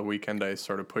over the weekend, I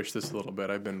sort of pushed this a little bit.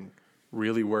 I've been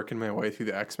really working my way through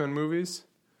the X-Men movies.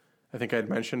 I think I'd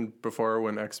mentioned before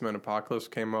when X-Men Apocalypse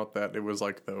came out that it was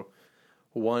like the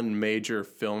one major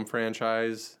film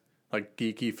franchise, like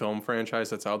geeky film franchise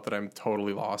that's out that I'm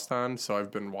totally lost on. So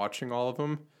I've been watching all of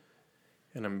them,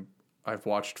 and I've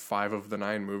watched 5 of the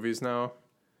 9 movies now.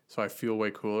 So I feel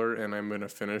way cooler, and I'm going to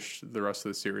finish the rest of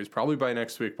the series probably by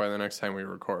next week, by the next time we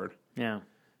record. Yeah.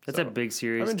 That's a big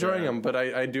series. I'm enjoying them, but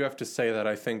I do have to say that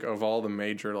I think of all the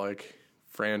major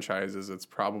franchises, it's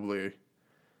probably,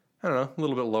 I don't know, a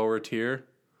little bit lower tier.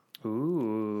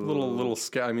 Ooh. Little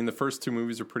scale. I mean, the first 2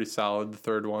 movies are pretty solid. The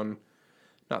third one,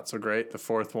 not so great. The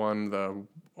fourth one, the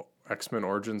X-Men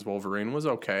Origins Wolverine, was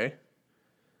okay.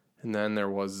 And then there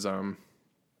was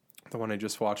the one I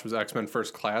just watched was X-Men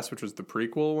First Class, which was the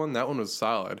prequel one. That one was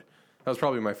solid. That was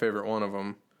probably my favorite one of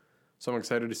them. So I'm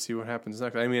excited to see what happens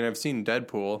next. I mean, I've seen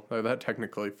Deadpool. That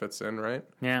technically fits in, right?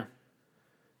 Yeah.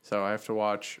 So I have to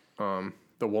watch the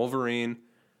Wolverine,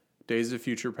 Days of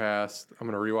Future Past. I'm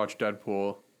going to rewatch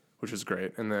Deadpool, which is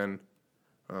great. And then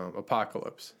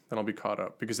Apocalypse. Then I'll be caught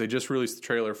up. Because they just released the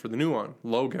trailer for the new one,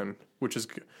 Logan, which is,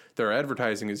 their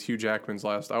advertising is Hugh Jackman's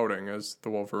last outing as the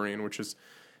Wolverine, which is,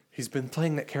 he's been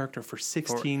playing that character for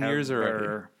 16 years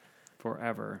already.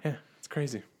 Forever. Yeah, it's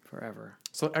crazy. Forever.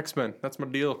 So X-Men, that's my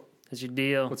deal. That's your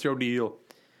deal. What's your deal?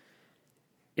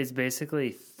 It's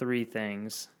basically 3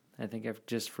 things. I think I've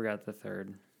just forgot the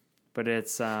third. But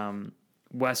it's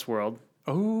Westworld.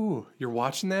 Oh, you're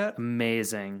watching that?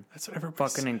 Amazing. That's what everybody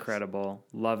Fucking says. Incredible.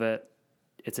 Love it.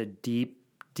 It's a deep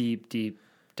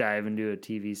dive into a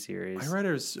TV series. I read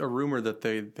there's a rumor that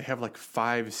they have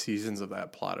 5 seasons of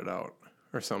that plotted out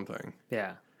or something.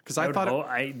 Yeah. Because I thought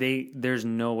there's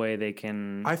no way they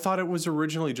can. I thought it was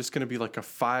originally just going to be a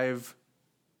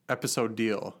 5-episode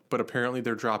deal, but apparently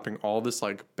they're dropping all this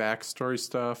backstory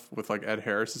stuff with Ed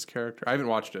Harris's character. I haven't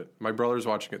watched it. My brother's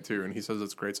watching it too, and he says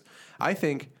it's great. I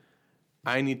think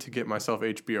I need to get myself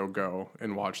HBO Go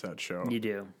and watch that show. You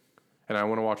do. And I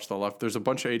want to watch There's a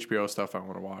bunch of HBO stuff I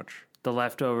want to watch. The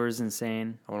Leftovers,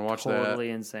 insane. I want to watch that.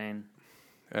 Totally insane.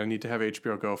 And I need to have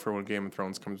HBO Go for when Game of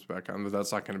Thrones comes back on, but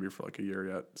that's not going to be for like a year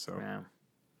yet. So, Yeah.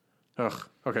 Ugh.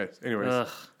 Okay. Anyways,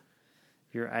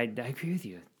 I agree with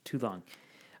you. Too long.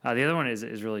 The other one is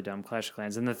really dumb. Clash of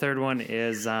Clans, and the third one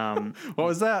is what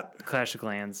was that? Clash of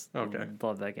Clans. Okay.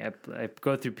 Love that game. I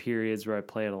go through periods where I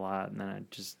play it a lot, and then I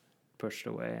just push it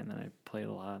away, and then I play it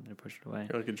a lot, and I push it away.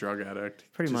 You're like a drug addict.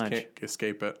 Pretty Just much. can't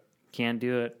escape it. Can't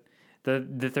do it.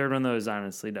 The third one though is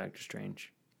honestly Doctor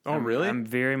Strange. Oh, really? I'm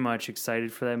very much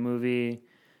excited for that movie.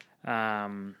 I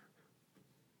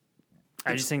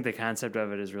just think the concept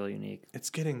of it is really unique. It's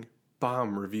getting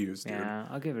bomb reviews, dude. Yeah,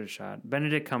 I'll give it a shot.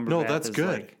 Benedict Cumberbatch. No, that's is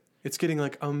good. like, It's getting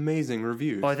like amazing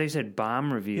reviews. oh, I think you said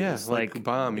bomb reviews. Yeah, like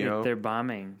bomb, you know. They're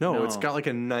bombing. No, it's got like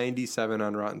a 97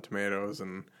 on Rotten Tomatoes,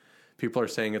 and people are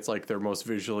saying it's like their most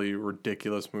visually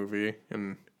ridiculous movie,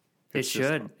 and It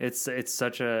should. It's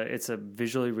a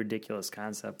visually ridiculous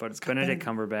concept, but Benedict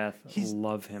Cumberbatch,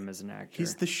 love him as an actor.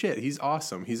 He's the shit. He's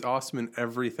awesome. He's awesome in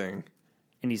everything.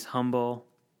 And he's humble,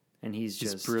 and he's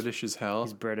just British as hell.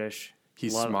 He's British.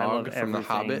 He's I love Smaug from The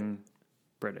Hobbit. everything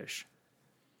British.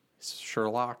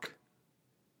 Sherlock.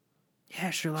 Yeah,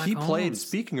 Sherlock He Holmes. played.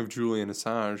 Speaking of Julian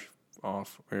Assange,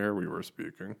 off air we were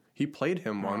speaking. He played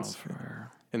him once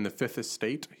in The Fifth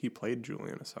Estate. He played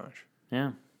Julian Assange.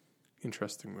 Yeah.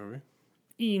 Interesting movie.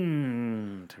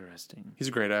 Interesting. He's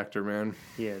a great actor, man.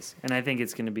 He is. And I think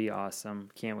it's going to be awesome.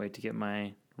 Can't wait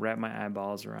to wrap my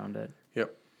eyeballs around it.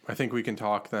 Yep. I think we can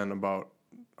talk then about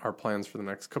our plans for the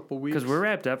next couple weeks. Because we're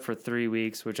wrapped up for 3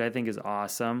 weeks, which I think is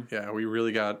awesome. Yeah, we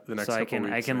really got the next So couple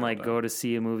weeks. I can like nailed go to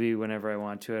see a movie whenever I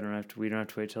want to. We don't have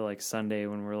to wait till like Sunday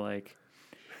when we're like,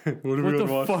 what what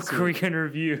the fuck are we going to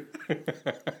review?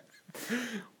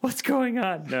 What's going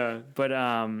on? No, but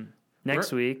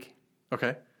next week.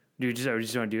 Okay. Do you just want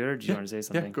to do it, or do you want to say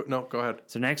something? Yeah, go ahead.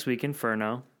 So next week,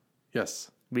 Inferno. Yes.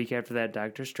 Week after that,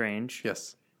 Doctor Strange.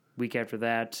 Yes. Week after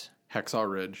that, Hacksaw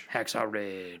Ridge. Hacksaw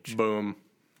Ridge. Boom.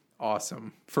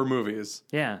 Awesome. For movies.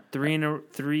 Yeah,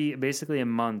 three, basically a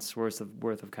month's worth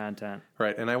of content.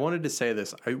 Right. And I wanted to say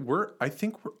this. I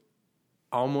think we're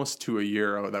almost to a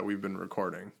year out that we've been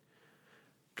recording.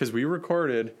 Because we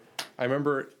recorded, I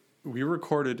remember we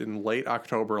recorded in late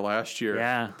October last year.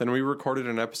 Yeah. Then we recorded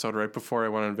an episode right before I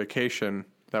went on vacation.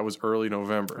 That was early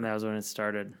November. And that was when it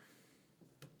started.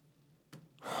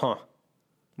 Huh.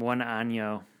 One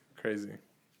año. Crazy.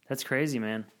 That's crazy,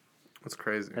 man. That's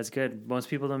crazy. That's good. Most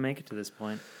people don't make it to this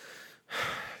point.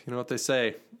 You know what they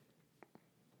say?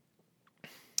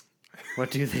 What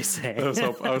do they say?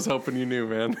 I was hoping you knew,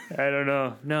 man. I don't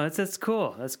know. No, that's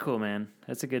cool. That's cool, man.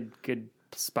 That's a good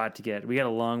spot to get. We got a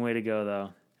long way to go, though.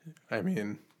 I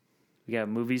mean, we got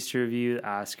movies to review,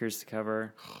 Oscars to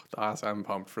cover. I'm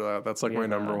pumped for that. That's like my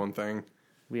number one thing.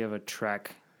 We have a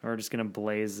trek. We're just going to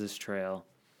blaze this trail.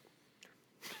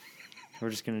 We're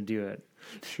just going to do it.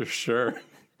 Sure.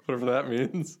 Whatever that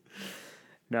means.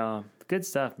 No, good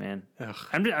stuff, man. Ugh.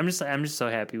 I'm just so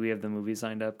happy we have the movies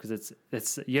lined up, because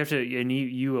it's you have to, and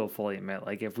you will fully admit,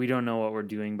 like, if we don't know what we're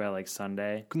doing by like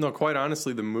Sunday. No, quite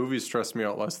honestly, the movies stress me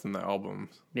out less than the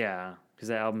albums. Yeah, because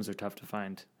the albums are tough to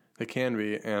find. They can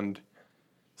be, and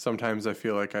sometimes I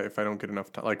feel like if I don't get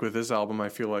enough time, like with this album, I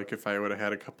feel like if I would have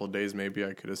had a couple of days, maybe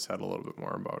I could have said a little bit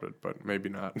more about it, but maybe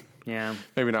not. Yeah,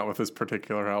 maybe not with this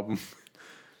particular album.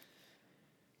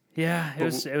 Yeah,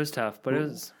 it was tough, but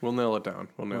we'll nail it down.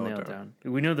 We'll nail it down.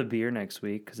 We know the beer next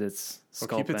week because it's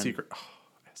Sculpin. Keep it secret. Oh,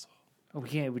 asshole. Oh,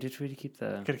 yeah, we did try to keep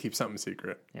the. Gotta keep something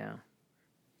secret. Yeah.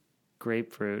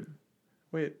 Grapefruit.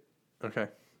 Wait. Okay.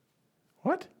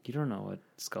 What? You don't know what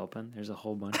Sculpin? There's a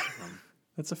whole bunch of them.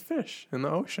 That's a fish in the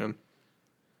ocean.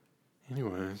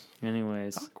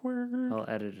 Anyways. Awkward. I'll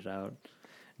edit it out.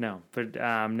 No, but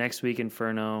next week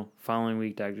Inferno. Following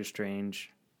week Doctor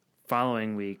Strange.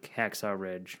 Following week, Hacksaw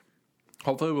Ridge.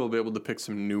 Hopefully we'll be able to pick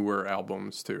some newer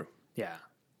albums, too. Yeah.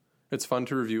 It's fun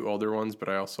to review older ones, but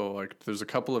I also there's a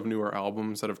couple of newer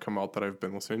albums that have come out that I've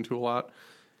been listening to a lot.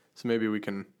 So maybe we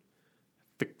can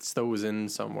fix those in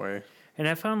some way. And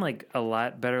I found a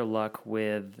lot better luck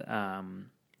with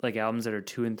albums that are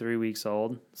 2 and 3 weeks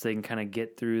old, so they can kind of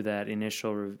get through that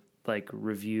initial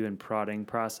review and prodding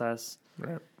process.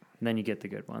 Right. And then you get the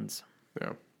good ones.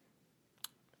 Yeah.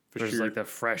 There's the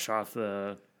fresh off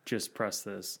the just press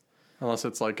this. Unless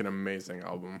it's an amazing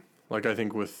album. I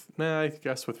think I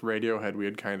guess with Radiohead we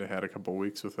had kind of had a couple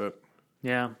weeks with it.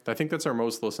 Yeah. I think that's our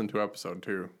most listened to episode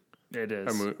too. It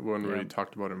is. When we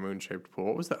talked about a moon-shaped pool.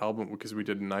 What was the album? Because we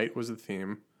did Night was the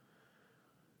theme.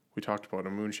 We talked about a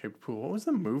moon-shaped pool. What was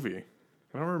the movie?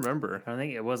 I don't remember. I don't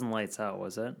think it wasn't Lights Out,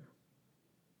 was it?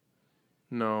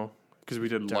 No, because we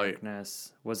did Light.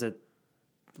 Darkness. Was it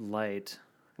Light?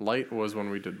 Light was when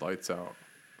we did Lights Out.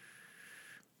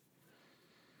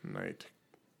 Night.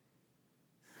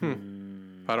 I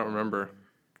don't remember.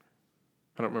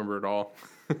 I don't remember at all.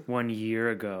 1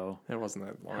 year ago. It wasn't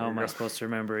that long How ago. am I supposed to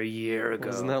remember a year ago? It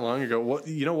wasn't that long ago. What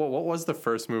What was the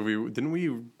first movie? Didn't we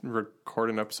record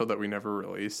an episode that we never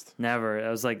released? Never. I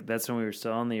was like, that's when we were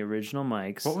still on the original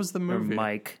mics. What was the movie? Or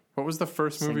mic. What was the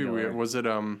first movie? Singular. Was it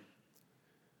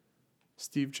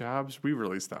Steve Jobs? We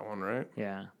released that one, right?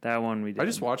 Yeah, that one we did. I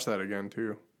just watched that again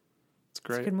too. It's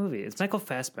great. It's a good movie. It's Michael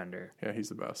Fassbender. Yeah, he's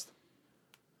the best.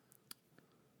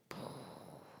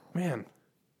 Man,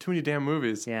 too many damn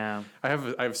movies. Yeah. I have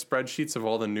spreadsheets of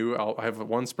all the new. I have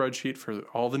one spreadsheet for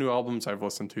all the new albums I've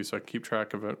listened to, so I can keep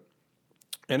track of it,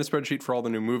 and a spreadsheet for all the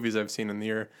new movies I've seen in the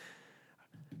year.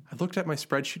 I looked at my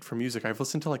spreadsheet for music. I've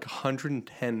listened to like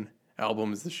 110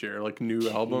 albums this year, like new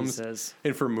albums.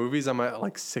 And for movies, I'm at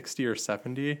like 60 or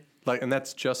 70. Like, and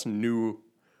that's just new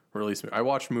release. I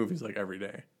watch movies like every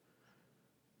day.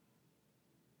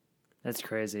 That's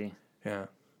crazy. Yeah.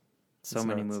 So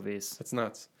many movies. It's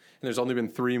nuts. And there's only been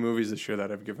 3 movies this year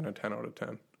that I've given a 10 out of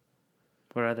 10.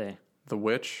 What are they? The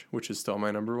Witch, which is still my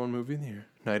number 1 movie in the year.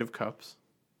 Knight of Cups.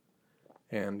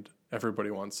 And Everybody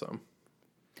Wants Some.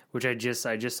 Which I just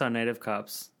saw Knight of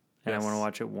Cups, and Yes. I want to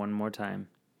watch it one more time.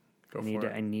 Go for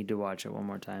it. I need to watch it one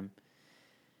more time.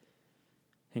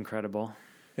 Incredible.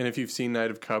 And if you've seen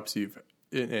Knight of Cups,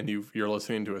 you're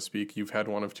listening to us speak, you've had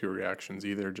one of 2 reactions: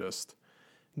 either just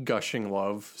gushing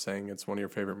love, saying it's one of your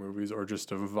favorite movies, or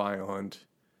just a violent,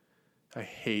 I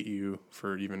hate you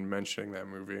for even mentioning that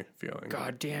movie feeling.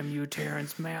 God damn you,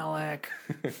 Terrence Malick.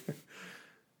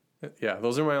 Yeah,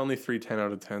 those are my only 3 10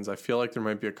 out of 10s. I feel like there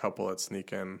might be a couple that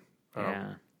sneak in.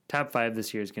 Yeah. Top 5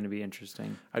 this year is going to be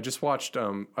interesting. I just watched,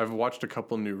 I've watched a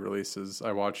couple new releases.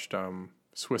 I watched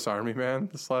Swiss Army Man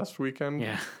this last weekend.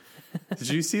 Yeah. Did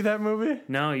you see that movie?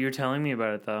 No, you're telling me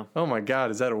about it, though. Oh my God,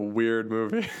 is that a weird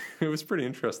movie? It was pretty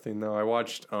interesting, though. I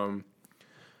watched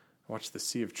The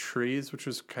Sea of Trees, which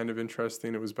was kind of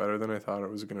interesting. It was better than I thought it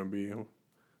was going to be.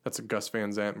 That's a Gus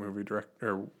Van Sant movie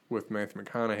with Matthew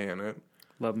McConaughey in it.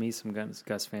 Love me some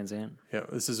Gus Van Sant. Yeah,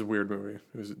 this is a weird movie.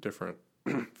 It was different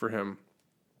for him.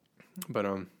 But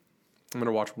I'm going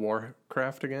to watch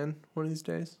Warcraft again one of these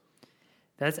days.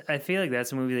 I feel like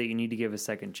that's a movie that you need to give a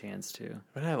second chance to.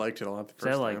 But I liked it a lot the first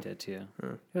time. I liked it too.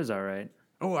 Yeah. It was all right.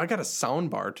 Oh, I got a sound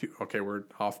bar too. Okay, we're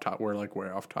off top. We're like way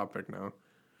off topic now.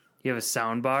 You have a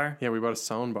sound bar? Yeah, we bought a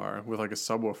sound bar with like a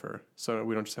subwoofer, so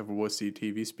we don't just have wussy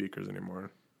TV speakers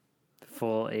anymore.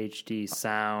 Full HD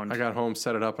sound. I got home,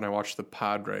 set it up, and I watched the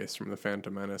pod race from the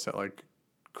Phantom Menace at like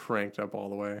cranked up all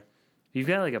the way. You've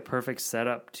got like a perfect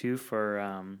setup too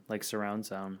for like surround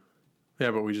sound.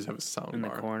 Yeah, but we just have a sound in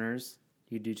bar. The corners.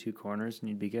 You do 2 corners and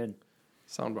you'd be good.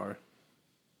 Sound bar.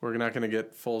 We're not going to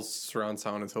get full surround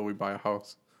sound until we buy a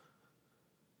house.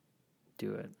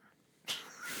 Do it.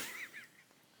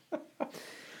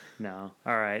 No.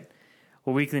 All right.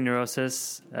 Well, Weekly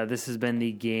Neurosis, this has been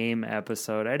the game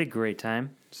episode. I had a great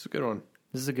time. This is a good one.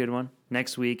 This is a good one.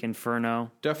 Next week,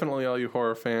 Inferno. Definitely all you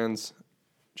horror fans,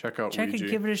 check out Ouija.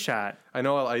 Give it a shot. I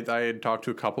know I had talked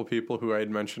to a couple people who I had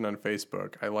mentioned on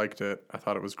Facebook. I liked it. I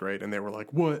thought it was great. And they were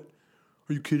like, what?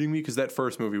 Are you kidding me? Because that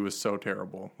first movie was so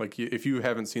terrible. Like, if you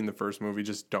haven't seen the first movie,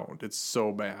 just don't. It's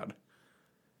so bad.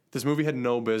 This movie had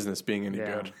no business being any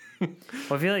good. Well,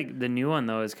 I feel like the new one,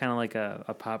 though, is kind of like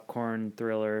a popcorn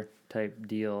thriller type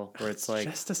deal where it's like...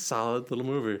 just a solid little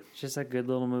movie. It's just a good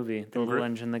little movie. The little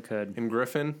engine that could. In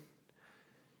Griffin,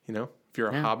 you know, if you're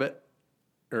a hobbit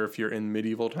or if you're in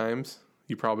medieval times,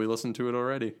 you probably listened to it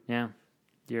already. Yeah.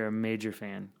 You're a major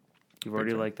fan. You've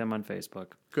already liked them on Facebook.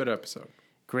 Good episode.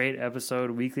 Great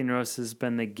episode. Weekly Neurosis has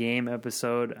been the game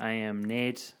episode. I am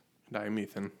Nate. And I'm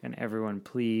Ethan. And everyone,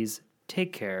 please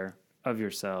take care of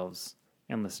yourselves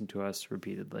and listen to us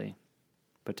repeatedly.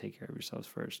 But take care of yourselves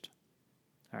first.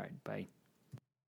 All right, bye.